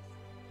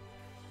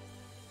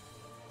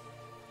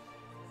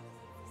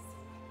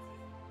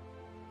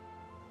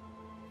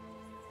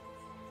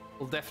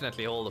 We'll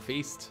definitely hold a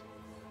feast.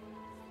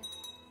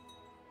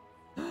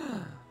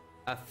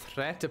 A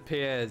threat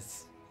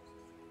appears.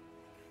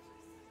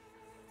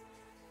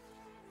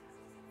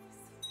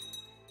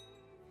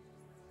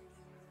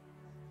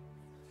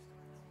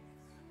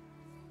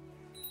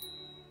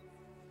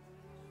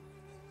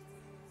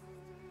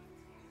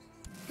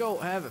 Go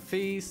have a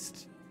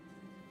feast.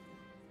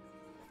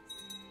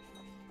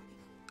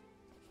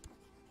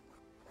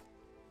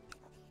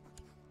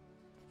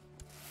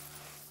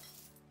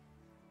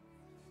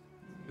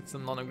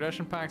 some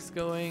non-aggression packs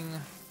going.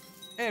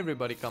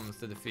 Everybody comes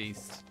to the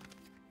feast.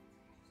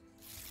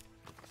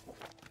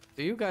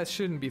 So you guys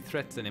shouldn't be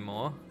threats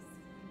anymore.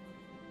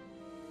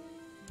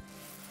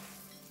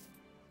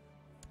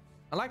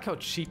 I like how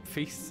cheap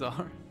feasts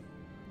are.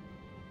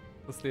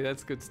 Honestly,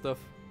 that's good stuff.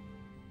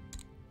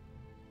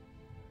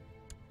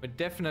 We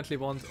definitely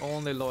want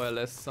only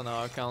loyalists on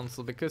our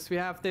council because we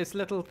have this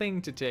little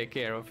thing to take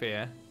care of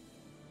here.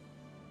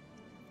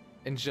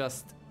 In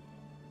just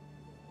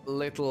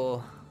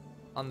little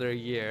under a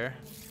year.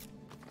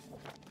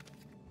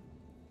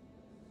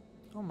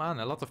 Oh man,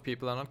 a lot of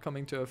people are not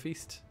coming to a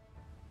feast.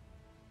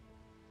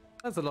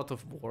 There's a lot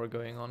of war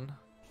going on.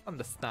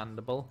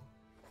 Understandable.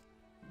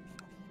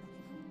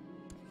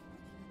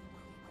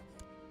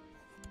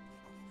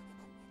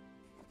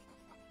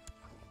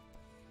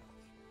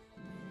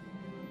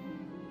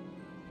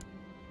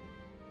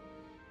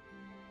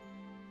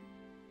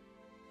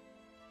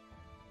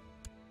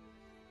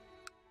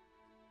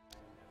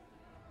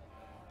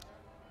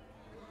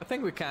 I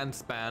think we can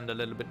spend a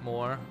little bit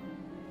more.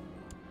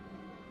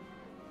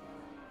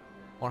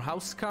 More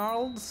house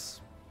cards.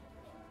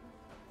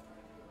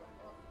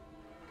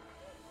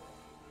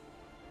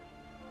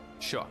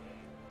 Sure.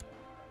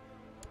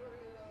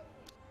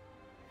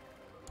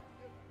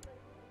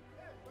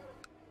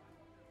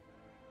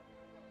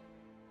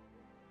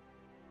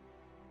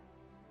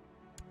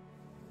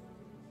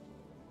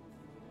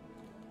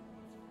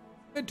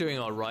 We're doing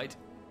all right.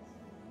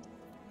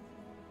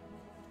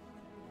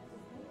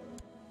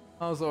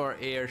 How's our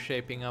heir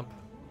shaping up?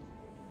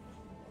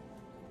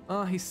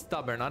 Oh, he's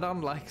stubborn. I don't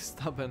like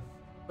stubborn.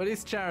 But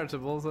he's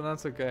charitable, so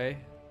that's okay.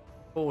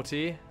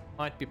 40.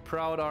 Might be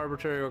proud,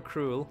 arbitrary, or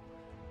cruel.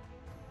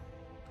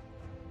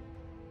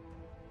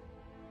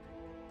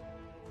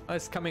 Oh,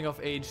 he's coming of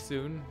age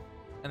soon.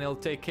 And he'll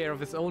take care of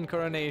his own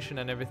coronation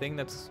and everything.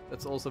 That's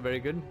also very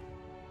good.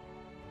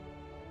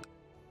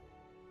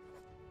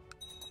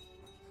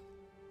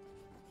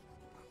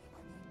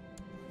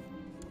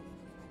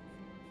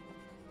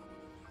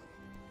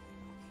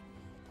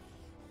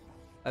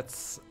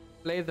 Let's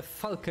play the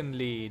Falcon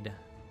lead.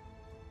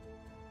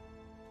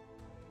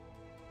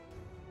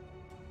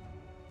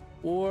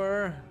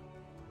 Or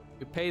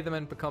you pay them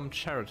and become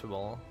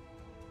charitable.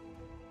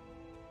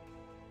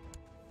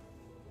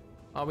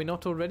 Are we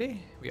not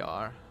already? We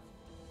are.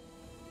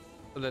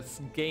 So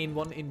let's gain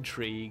 1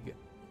 intrigue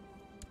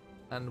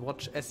and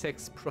watch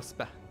Essex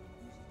prosper.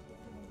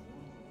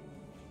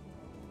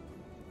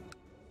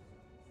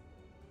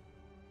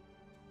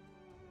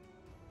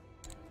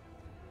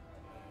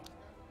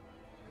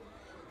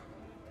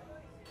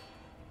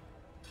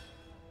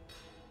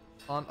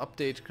 On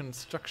update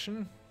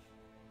construction.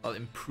 I'll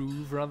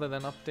improve rather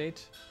than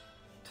update.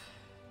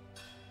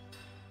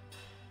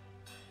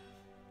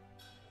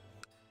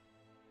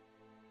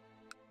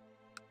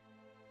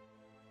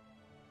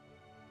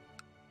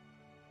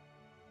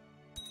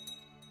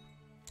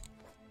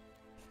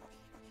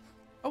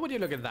 Oh, would you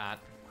look at that?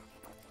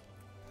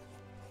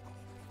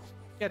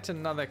 Get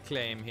another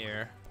claim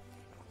here.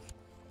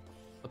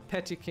 A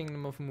petty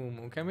kingdom of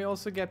Mumu. Can we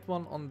also get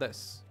one on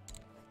this?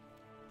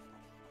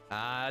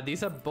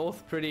 These are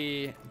both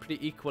pretty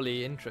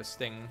equally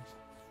interesting.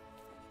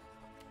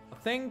 I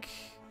think...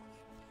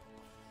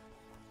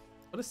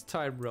 What is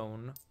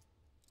Tyrone?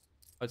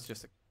 Oh, it's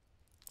just a...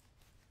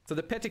 So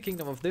the petty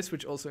kingdom of this,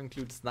 which also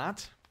includes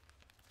that,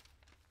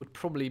 would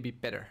probably be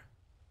better.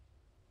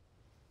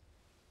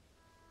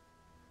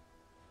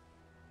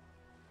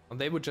 Well,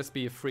 they would just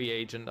be a free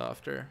agent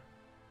after.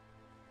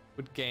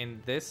 Would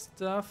gain this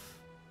stuff.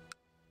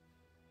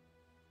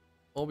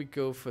 Or we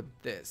go for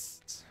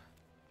this.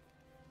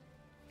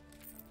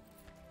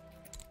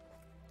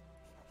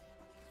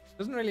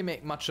 Doesn't really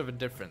make much of a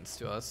difference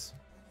to us.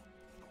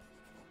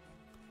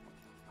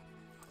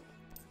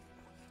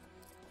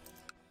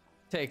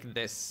 Take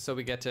this so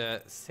we get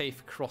a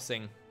safe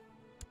crossing.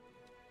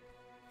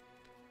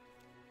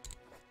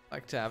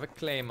 Like to have a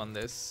claim on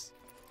this.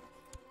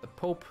 The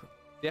Pope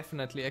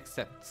definitely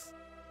accepts.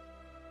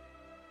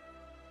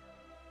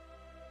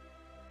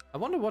 I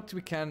wonder what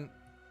we can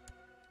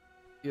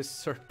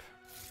usurp.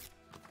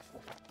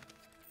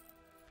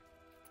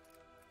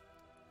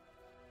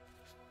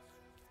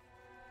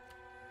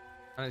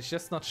 And it's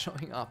just not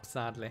showing up,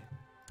 sadly.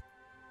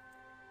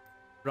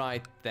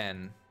 Right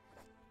then.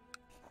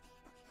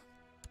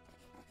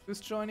 Who's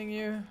joining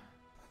you?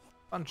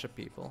 Bunch of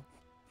people.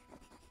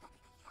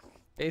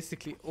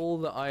 Basically all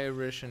the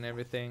Irish and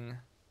everything.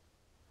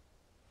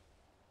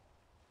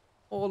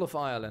 All of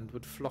Ireland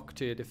would flock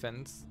to your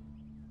defense.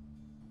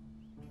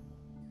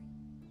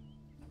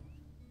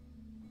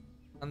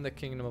 And the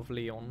Kingdom of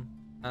Leon.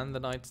 And the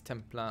Knights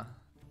Templar.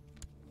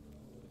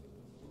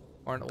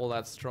 Aren't all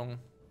that strong.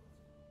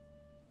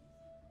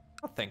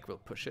 I think we'll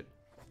push it.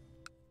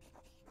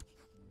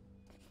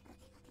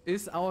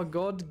 Is our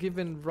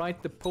God-given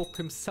right the Pope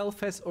himself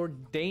has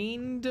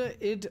ordained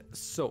it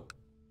so?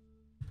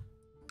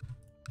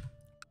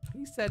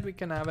 He said we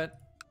can have it.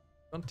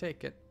 Don't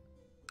take it.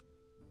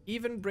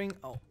 Even bring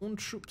our own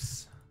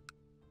troops.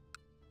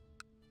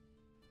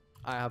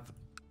 I have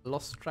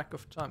lost track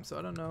of time, so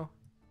I don't know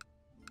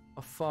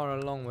how far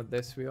along with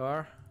this we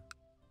are.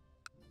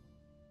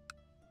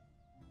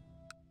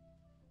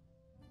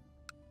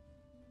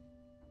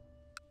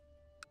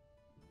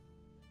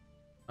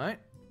 Alright,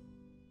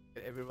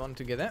 get everyone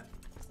together.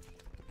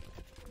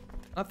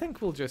 I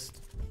think we'll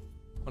just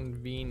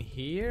convene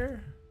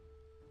here.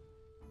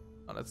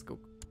 Oh, let's go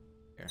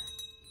here.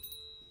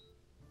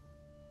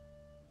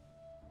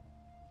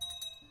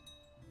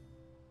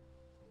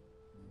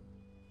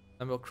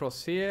 And we'll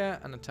cross here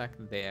and attack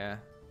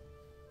there.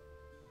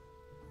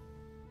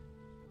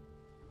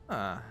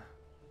 Ah,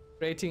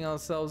 creating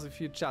ourselves a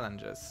few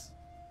challenges.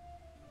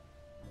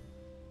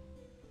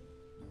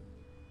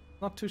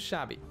 Not too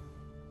shabby.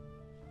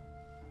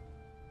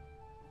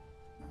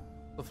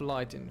 Of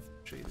light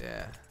infantry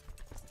there.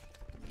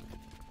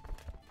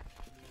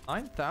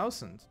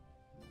 9,000.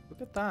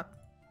 Look at that.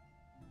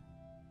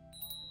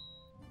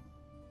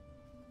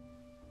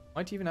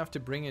 Might even have to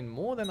bring in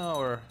more than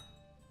our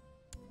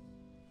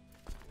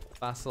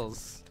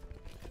vassals.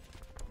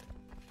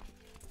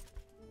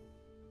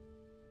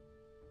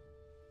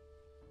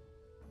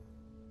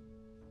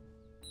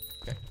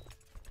 Okay.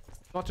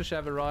 Scottish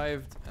have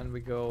arrived and we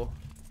go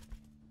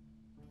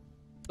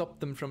stop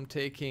them from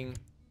taking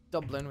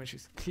Dublin, which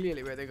is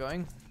clearly where they're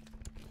going.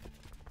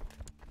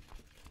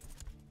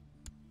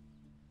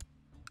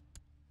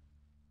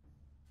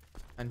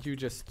 And you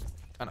just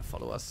kind of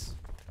follow us.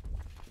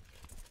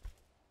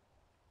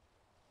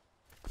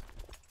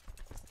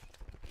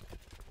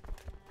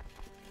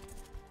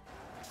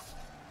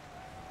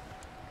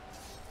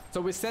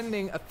 So we're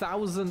sending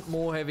 1,000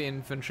 more heavy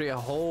infantry, a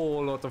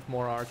whole lot of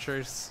more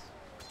archers.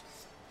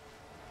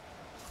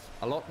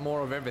 A lot more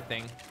of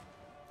everything.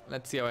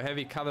 Let's see, our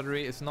heavy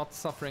cavalry is not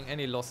suffering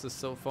any losses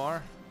so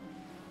far.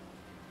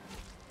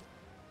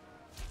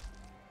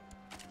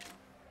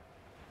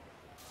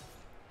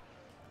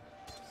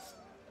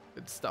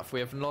 Good stuff.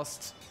 We have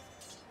lost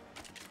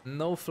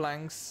no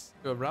flanks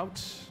to a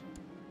rout.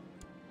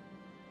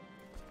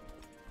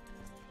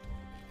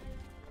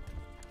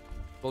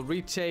 We'll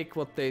retake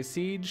what they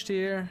sieged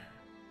here.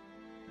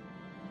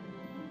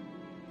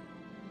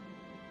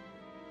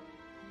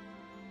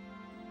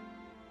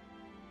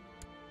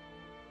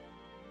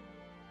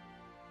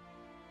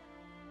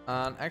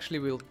 And actually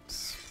we'll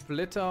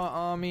split our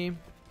army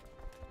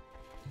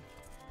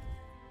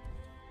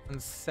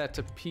and set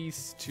a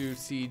piece to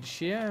siege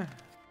here.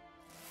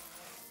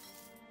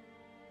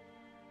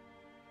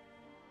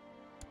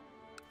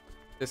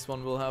 This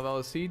one will have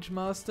our siege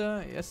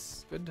master.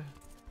 Yes, good.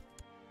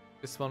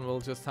 This one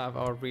will just have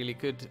our really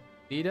good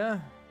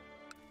leader.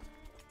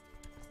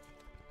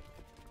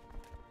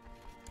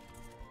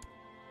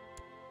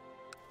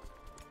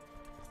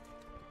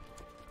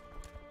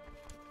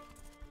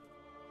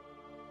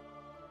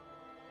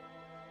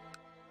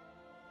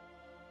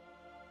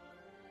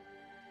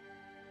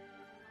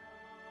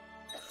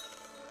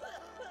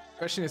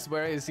 Question is,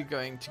 where is he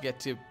going to get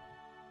to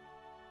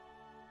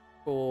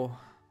for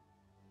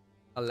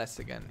a less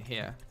again?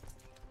 Here.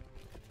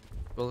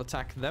 We'll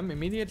attack them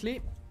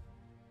immediately,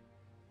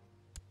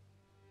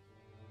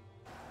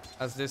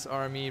 as this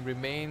army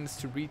remains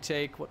to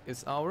retake what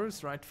is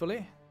ours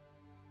rightfully.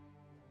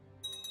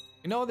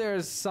 You know,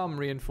 there's some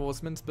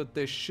reinforcements, but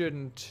they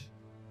shouldn't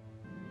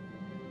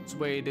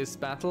sway this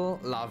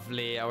battle.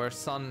 Lovely, our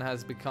son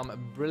has become a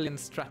brilliant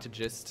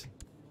strategist.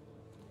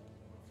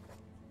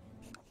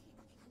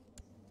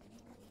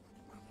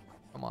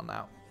 Come on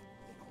now.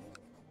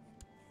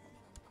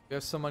 You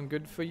have someone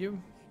good for you?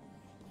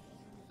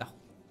 No.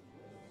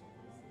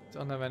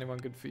 Don't have anyone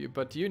good for you,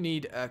 but you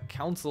need a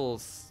council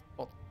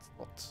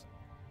spot.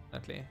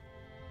 Definitely.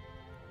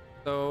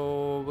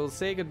 So we'll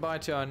say goodbye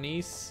to our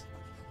niece.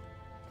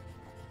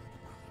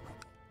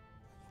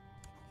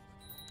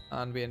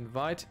 And we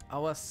invite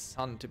our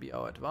son to be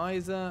our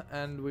advisor,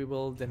 and we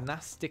will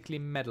dynastically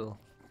meddle.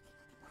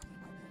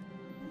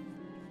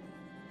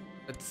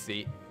 Let's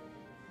see.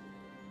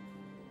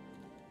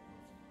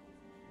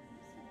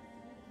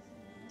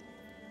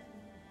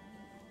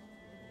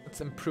 Let's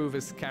improve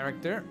his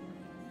character.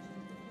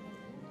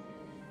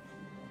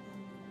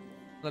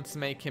 Let's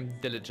make him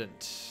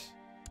diligent.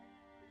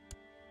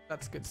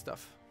 That's good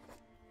stuff.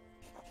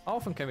 How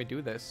often can we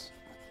do this?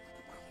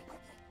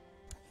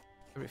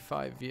 Every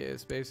 5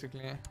 years,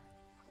 basically.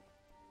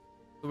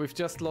 So we've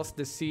just lost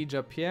the siege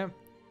up here.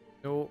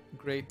 No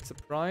great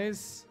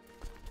surprise.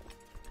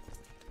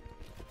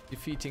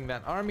 Defeating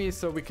that army,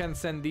 so we can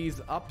send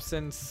these up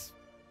since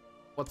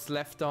what's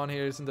left down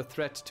here isn't a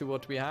threat to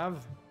what we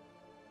have.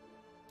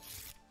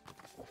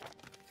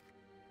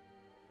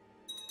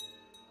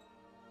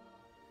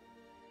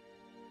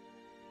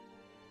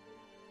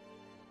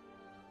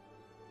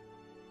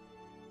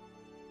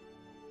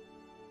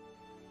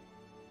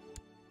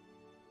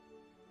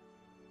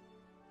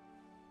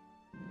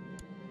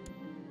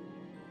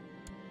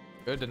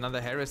 Good,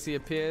 another heresy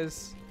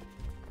appears.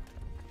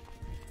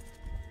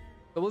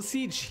 So we'll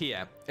siege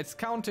here. It's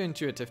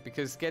counterintuitive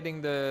because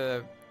getting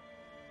the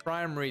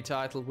primary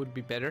title would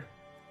be better.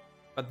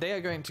 But they are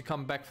going to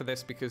come back for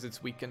this because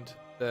it's weakened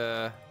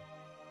the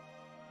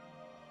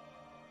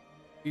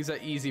These are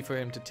easy for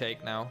him to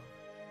take now.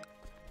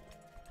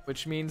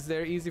 Which means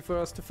they're easy for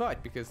us to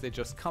fight, because they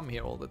just come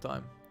here all the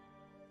time.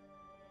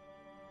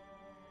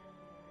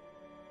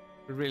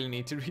 We really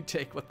need to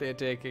retake what they're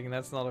taking.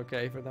 That's not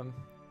okay for them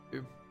to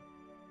do.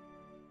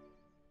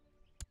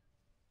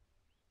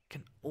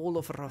 Can all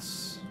of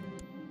us...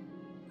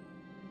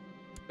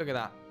 Look at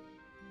that.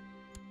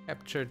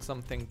 Captured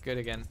something good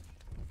again.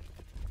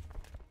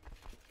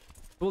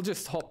 We'll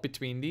just hop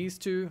between these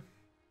two.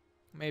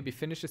 Maybe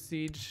finish a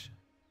siege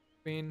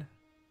between.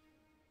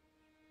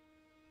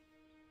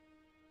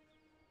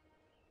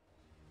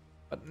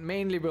 But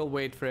mainly we'll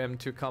wait for him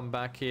to come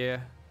back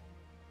here.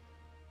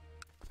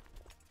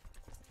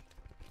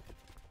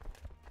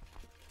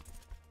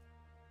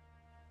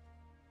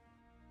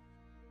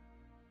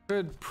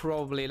 Could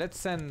probably... Let's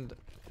send...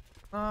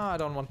 I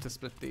don't want to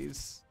split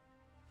these.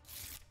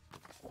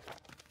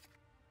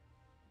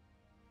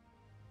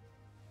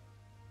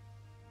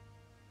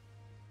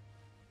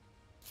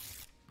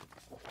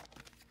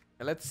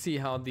 Let's see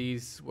how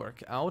these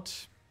work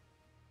out.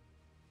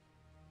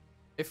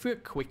 If we're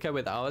quicker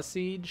with our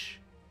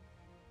siege,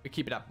 we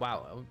keep it up.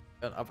 Wow,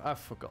 I've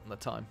forgotten the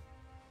time.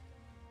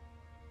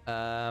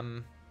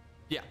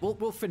 Yeah,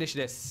 we'll finish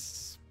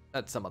this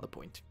at some other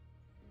point.